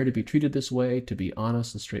desire to be treated this way, to be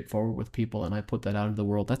honest and straightforward with people, and I put that out into the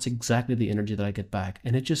world, that's exactly the energy that I get back.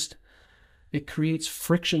 And it creates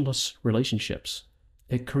frictionless relationships.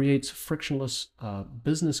 It creates frictionless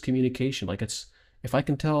business communication. Like if I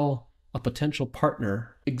can tell a potential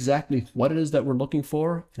partner exactly what it is that we're looking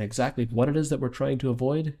for and exactly what it is that we're trying to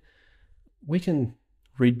avoid, we can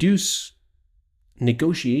reduce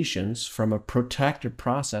negotiations from a protracted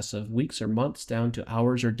process of weeks or months down to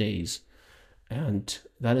hours or days. And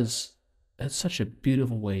that's such a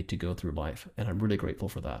beautiful way to go through life. And I'm really grateful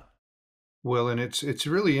for that. Well, and it's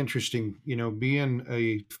really interesting, being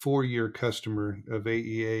a 4-year customer of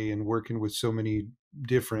AEA and working with so many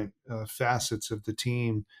different facets of the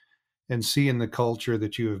team and seeing the culture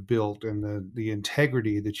that you have built and the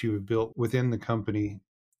integrity that you have built within the company.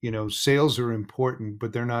 Sales are important,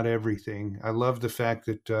 but they're not everything. I love the fact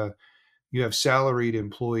that you have salaried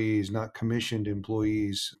employees, not commissioned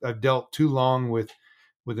employees. I've dealt too long with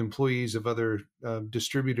employees of other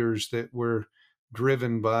distributors that were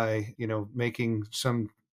driven by making some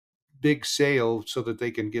big sale so that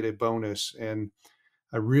they can get a bonus. And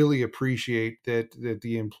I really appreciate that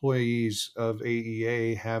the employees of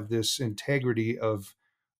AEA have this integrity of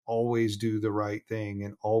always do the right thing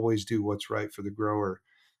and always do what's right for the grower.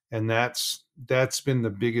 And that's been the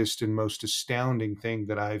biggest and most astounding thing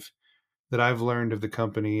that I've learned of the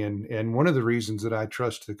company, and one of the reasons that I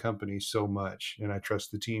trust the company so much and I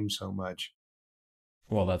trust the team so much.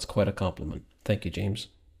 Well, that's quite a compliment. Thank you, James.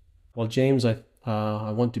 Well, James, I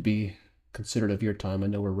want to be considerate of your time. I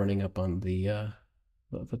know we're running up on the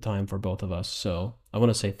time for both of us, so I want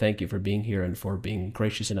to say thank you for being here and for being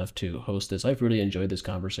gracious enough to host this. I've really enjoyed this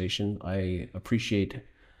conversation. I appreciate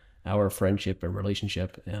our friendship and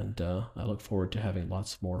relationship, and I look forward to having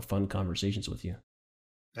lots more fun conversations with you.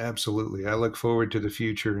 Absolutely. I look forward to the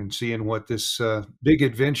future and seeing what this big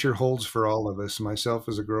adventure holds for all of us, myself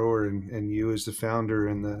as a grower and you as the founder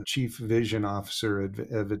and the chief vision officer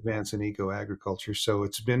of Advancing Eco Agriculture. So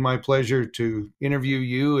it's been my pleasure to interview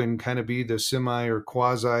you and kind of be the semi or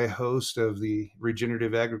quasi host of the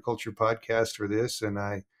Regenerative Agriculture Podcast for this. And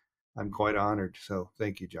I'm quite honored. So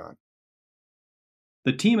thank you, John.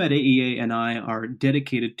 The team at AEA and I are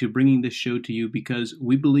dedicated to bringing this show to you because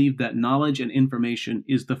we believe that knowledge and information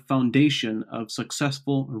is the foundation of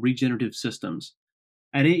successful regenerative systems.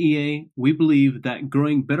 At AEA, we believe that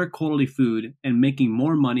growing better quality food and making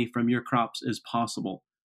more money from your crops is possible.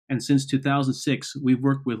 And since 2006, we've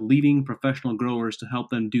worked with leading professional growers to help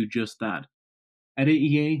them do just that. At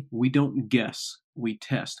AEA, we don't guess, we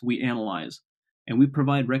test, we analyze, and we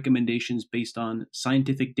provide recommendations based on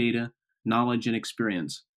scientific data, knowledge, and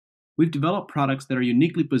experience. We've developed products that are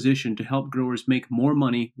uniquely positioned to help growers make more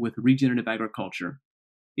money with regenerative agriculture.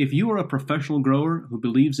 If you are a professional grower who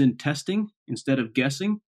believes in testing instead of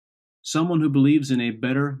guessing, someone who believes in a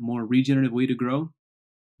better, more regenerative way to grow,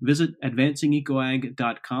 visit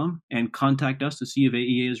advancingecoag.com and contact us to see if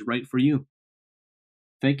AEA is right for you.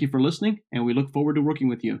 Thank you for listening, and we look forward to working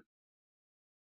with you.